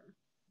belong here.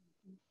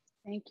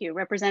 Thank you.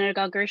 Representative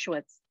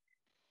Gong-Gershowitz.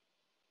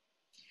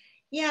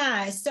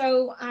 Yeah,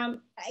 so,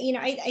 you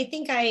know, I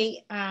think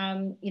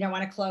I, you know,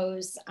 want to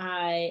close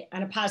on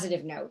a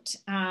positive note,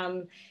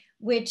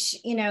 which,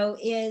 you know,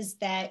 is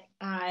that,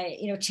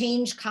 you know,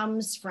 change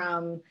comes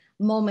from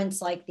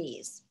moments like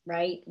these,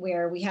 right?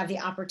 Where we have the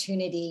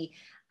opportunity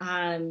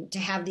to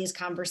have these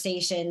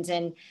conversations.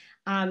 And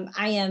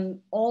I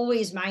am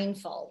always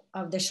mindful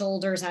of the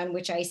shoulders on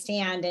which I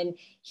stand. And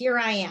here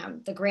I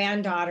am, the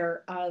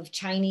granddaughter of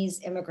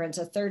Chinese immigrants,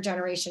 a third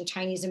generation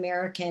Chinese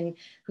American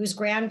whose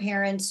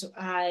grandparents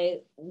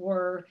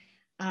were,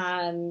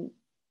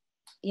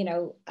 you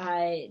know,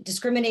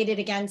 discriminated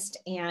against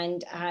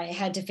and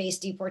had to face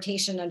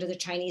deportation under the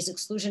Chinese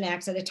Exclusion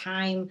Acts at a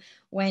time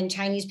when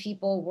Chinese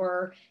people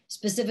were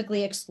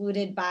specifically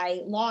excluded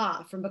by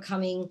law from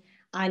becoming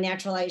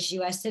naturalized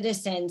US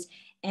citizens.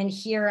 And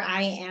here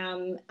I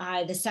am,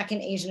 the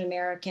second Asian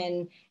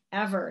American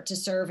ever to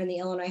serve in the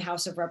Illinois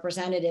House of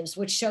Representatives,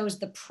 which shows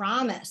the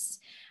promise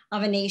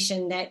of a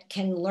nation that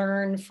can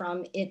learn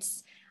from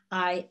its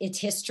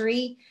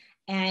history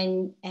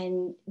and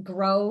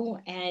grow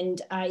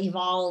and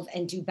evolve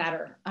and do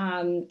better.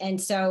 And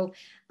so,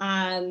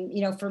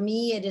 you know, for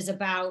me, it is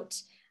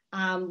about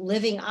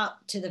living up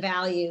to the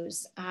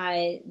values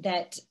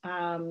that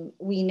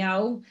we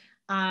know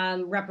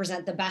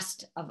represent the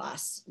best of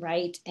us,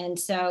 right? And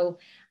so,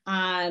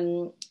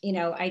 you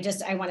know,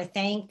 I want to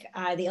thank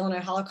the Illinois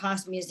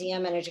Holocaust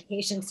Museum and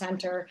Education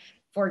Center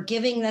for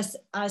giving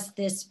us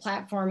this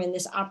platform and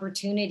this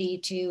opportunity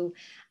to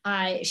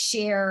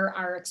share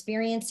our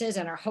experiences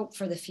and our hope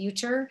for the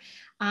future,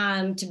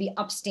 to be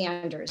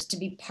upstanders, to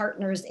be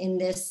partners in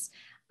this,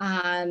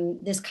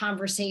 this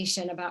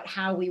conversation about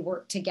how we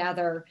work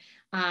together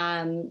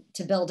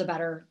to build a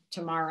better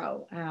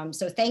tomorrow.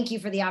 So thank you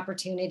for the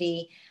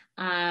opportunity.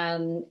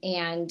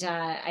 And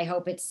I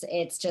hope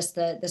it's just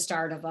the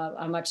start of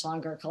a much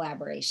longer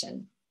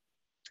collaboration.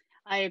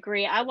 I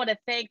agree. I want to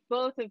thank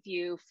both of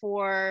you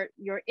for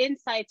your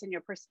insights and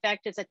your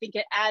perspectives. I think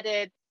it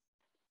added,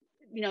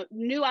 you know,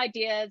 new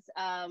ideas,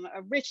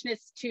 a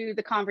richness to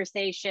the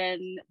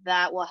conversation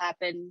that will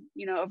happen,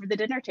 you know, over the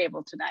dinner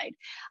table tonight.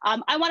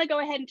 I want to go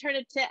ahead and turn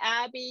it to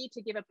Abby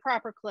to give a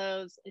proper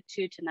close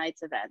to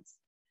tonight's events.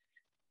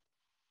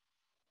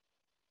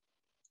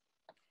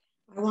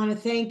 I want to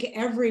thank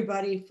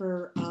everybody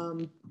for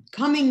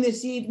coming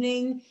this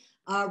evening.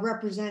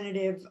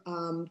 Representative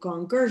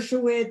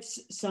Gong-Gershowitz,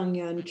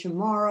 Sung-Young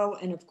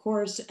Chamorro, and of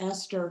course,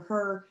 Esther,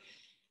 her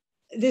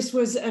This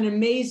was an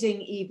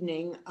amazing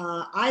evening.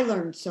 I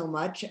learned so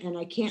much, and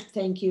I can't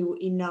thank you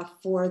enough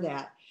for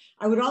that.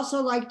 I would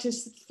also like to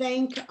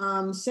thank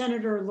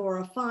Senator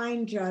Laura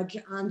Fine, Judge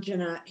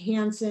Anjana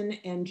Hansen,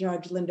 and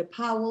Judge Linda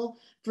Powell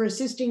for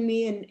assisting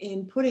me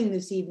in putting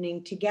this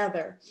evening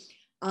together.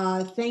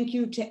 Thank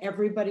you to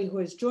everybody who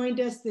has joined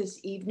us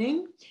this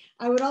evening.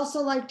 I would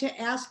also like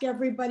to ask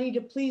everybody to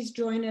please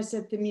join us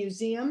at the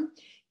museum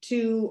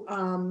to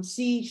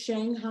see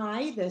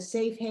Shanghai, the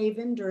safe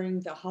haven during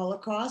the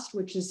Holocaust,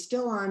 which is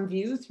still on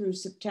view through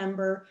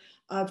September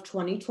of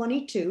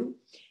 2022,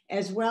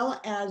 as well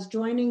as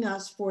joining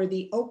us for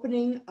the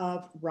opening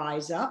of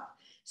Rise Up,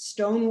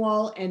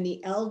 Stonewall and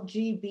the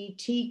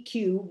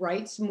LGBTQ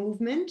rights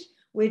movement,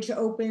 which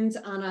opens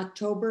on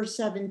October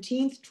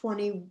 17th,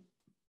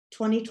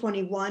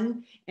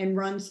 2021 and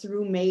runs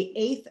through May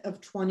 8th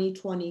of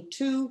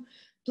 2022.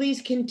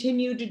 Please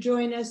continue to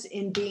join us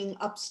in being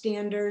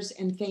upstanders,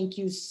 and thank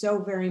you so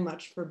very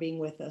much for being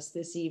with us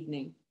this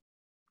evening.